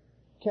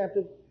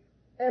captive.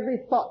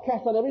 Every thought,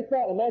 cast out every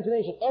thought,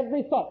 imagination,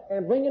 every thought,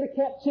 and bring into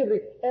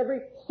captivity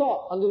every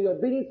thought under the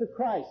obedience of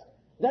Christ.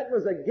 That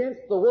was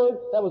against the Word.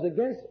 That was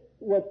against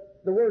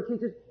what the Word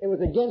teaches. It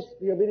was against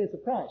the obedience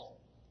of Christ.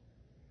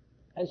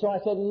 And so I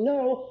said,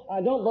 no,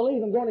 I don't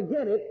believe I'm going to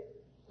get it,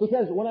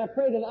 because when I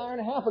prayed an hour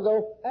and a half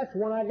ago, that's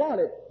when I got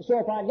it. So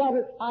if I got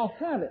it, I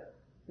have it.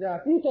 Now,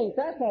 if you think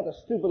that's not the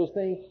stupidest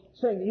thing,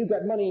 saying that you've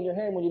got money in your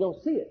hand when you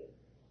don't see it,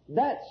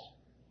 that's,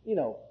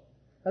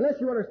 unless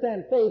you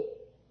understand faith.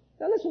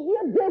 Now listen,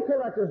 your bill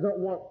collectors don't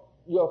want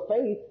your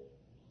faith.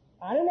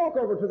 I didn't walk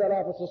over to that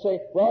office and say,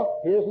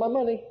 well, here's my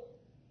money.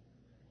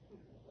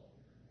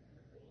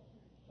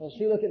 And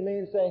she looked at me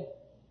and say,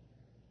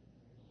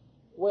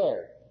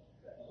 where?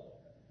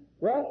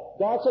 Well,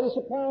 God said He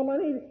supply all my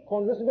need.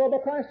 According to this word by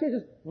Christ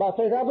Jesus. By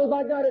faith, I believe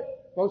I got it.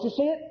 Don't you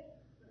see it?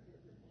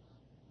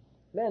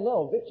 Man,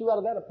 they'll evict you out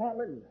of that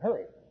apartment and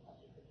hurry.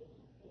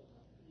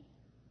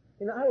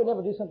 I would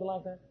never do something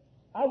like that.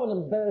 I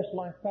wouldn't embarrass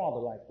my father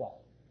like that.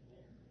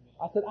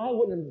 I said, I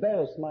wouldn't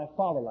embarrass my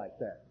father like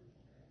that.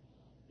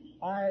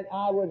 I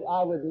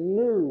would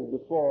move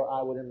before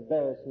I would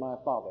embarrass my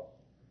father.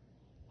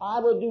 I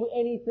would do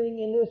anything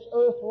in this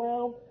earth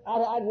realm.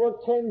 I'd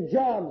work 10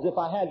 jobs if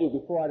I had to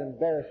before I'd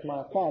embarrass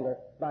my father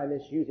by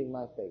misusing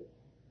my faith.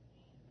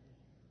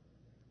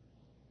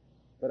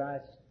 But I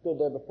stood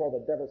there before the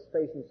devil's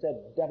face and said,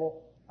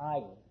 devil, I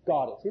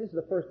got it. See, this is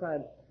the first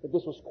time that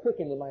this was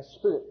quickened in my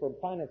spirit for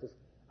finances.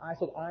 I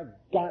said, I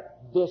got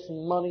this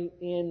money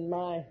in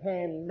my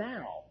hand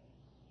now.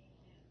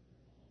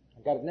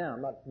 I got it now.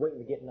 I'm not waiting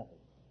to get nothing.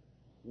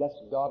 Bless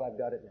God, I've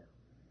got it now.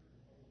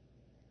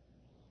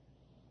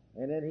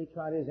 And then he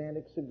tried his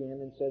antics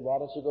again and said, why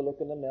don't you go look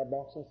in the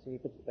mailbox and see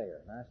if it's there?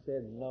 And I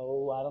said,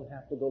 no, I don't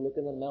have to go look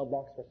in the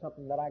mailbox for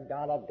something that I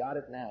got. I've got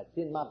it now. It's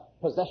in my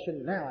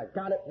possession now. I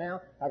got it now.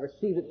 I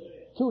received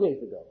it 2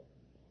 days ago.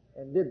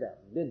 And did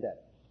that.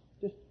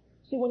 Just,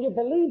 see, when you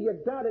believe you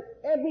got it,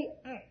 every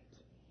act,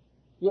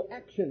 your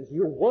actions,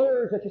 your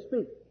words that you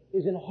speak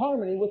is in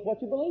harmony with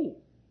what you believe.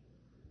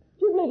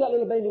 If you believe that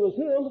little baby was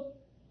healed,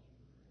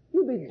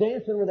 you'd be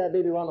dancing with that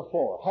baby around the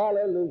floor.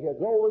 Hallelujah,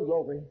 glory,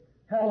 glory.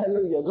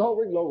 Hallelujah,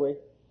 glory, glory.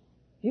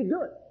 You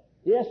do it.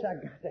 Yes, I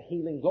got the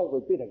healing,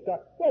 glory be to God.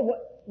 Well,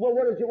 what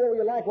were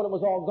you like when it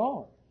was all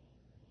gone?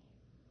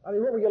 I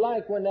mean, what were you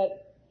like when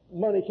that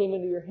money came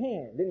into your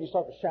hand? Didn't you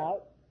start to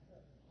shout?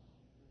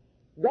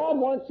 God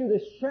wants you to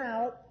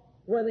shout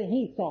when the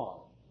heat's on.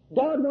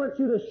 God wants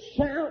you to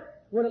shout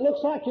when it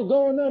looks like you're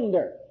going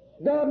under.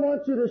 God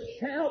wants you to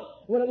shout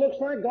when it looks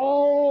like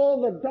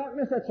all the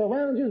darkness that's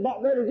around you is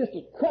about ready just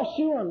to crush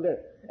you under.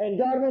 And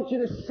God wants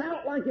you to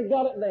shout like you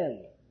got it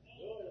then.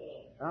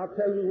 I'll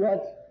tell you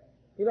what,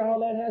 you know how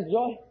man has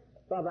joy?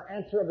 By the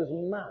answer of his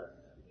mouth.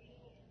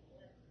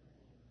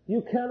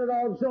 You count it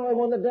all joy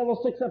when the devil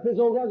sticks up his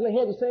old ugly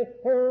head and say,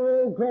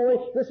 oh, glory,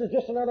 this is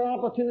just another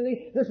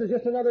opportunity. This is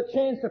just another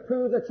chance to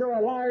prove that you're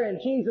a liar and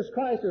Jesus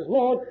Christ is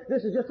Lord.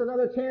 This is just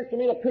another chance for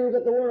me to prove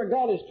that the Word of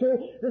God is true.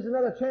 This is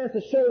another chance to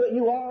show that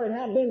you are and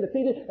have been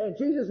defeated and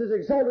Jesus is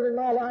exalted in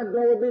my life.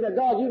 Glory be to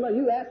God.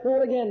 You ask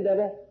for it again,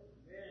 devil.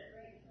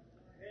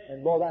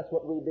 And boy, that's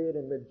what we did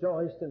and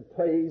rejoiced and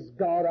praised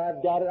God,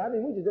 I've got it. I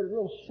mean, we just did a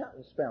little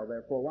shouting spell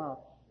there for a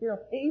while.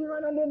 Even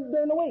right on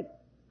during the week.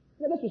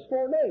 This was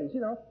 4 days,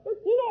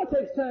 it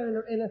takes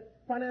time in the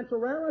financial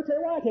realm. I tell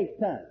you why it takes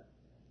time.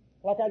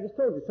 Like I just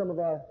told you, some of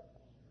our,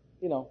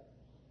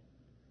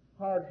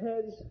 hard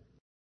heads.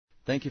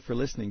 Thank you for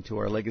listening to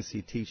our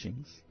legacy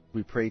teachings.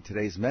 We pray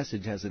today's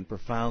message has a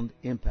profound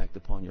impact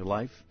upon your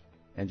life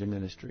and your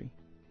ministry.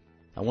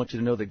 I want you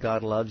to know that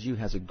God loves you,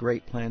 has a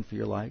great plan for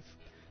your life.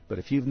 But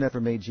if you've never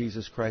made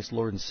Jesus Christ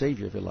Lord and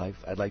Savior of your life,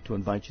 I'd like to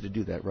invite you to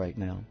do that right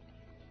now.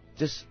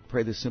 Just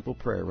pray this simple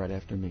prayer right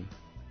after me.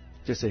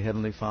 Just say,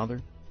 Heavenly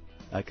Father,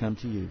 I come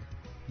to you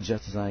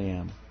just as I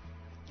am.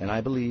 And I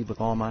believe with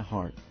all my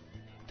heart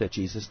that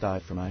Jesus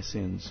died for my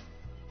sins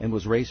and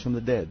was raised from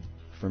the dead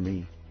for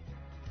me.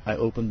 I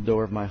open the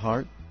door of my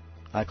heart.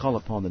 I call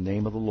upon the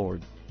name of the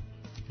Lord.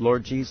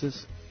 Lord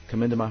Jesus,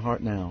 come into my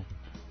heart now.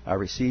 I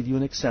receive you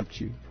and accept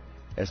you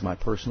as my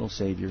personal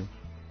Savior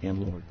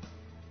and Lord.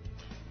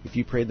 If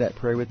you prayed that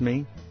prayer with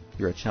me,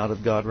 you're a child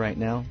of God right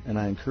now, and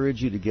I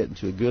encourage you to get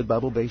into a good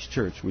Bible-based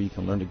church where you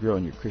can learn to grow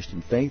in your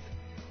Christian faith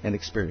and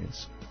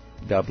experience.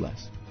 God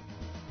bless.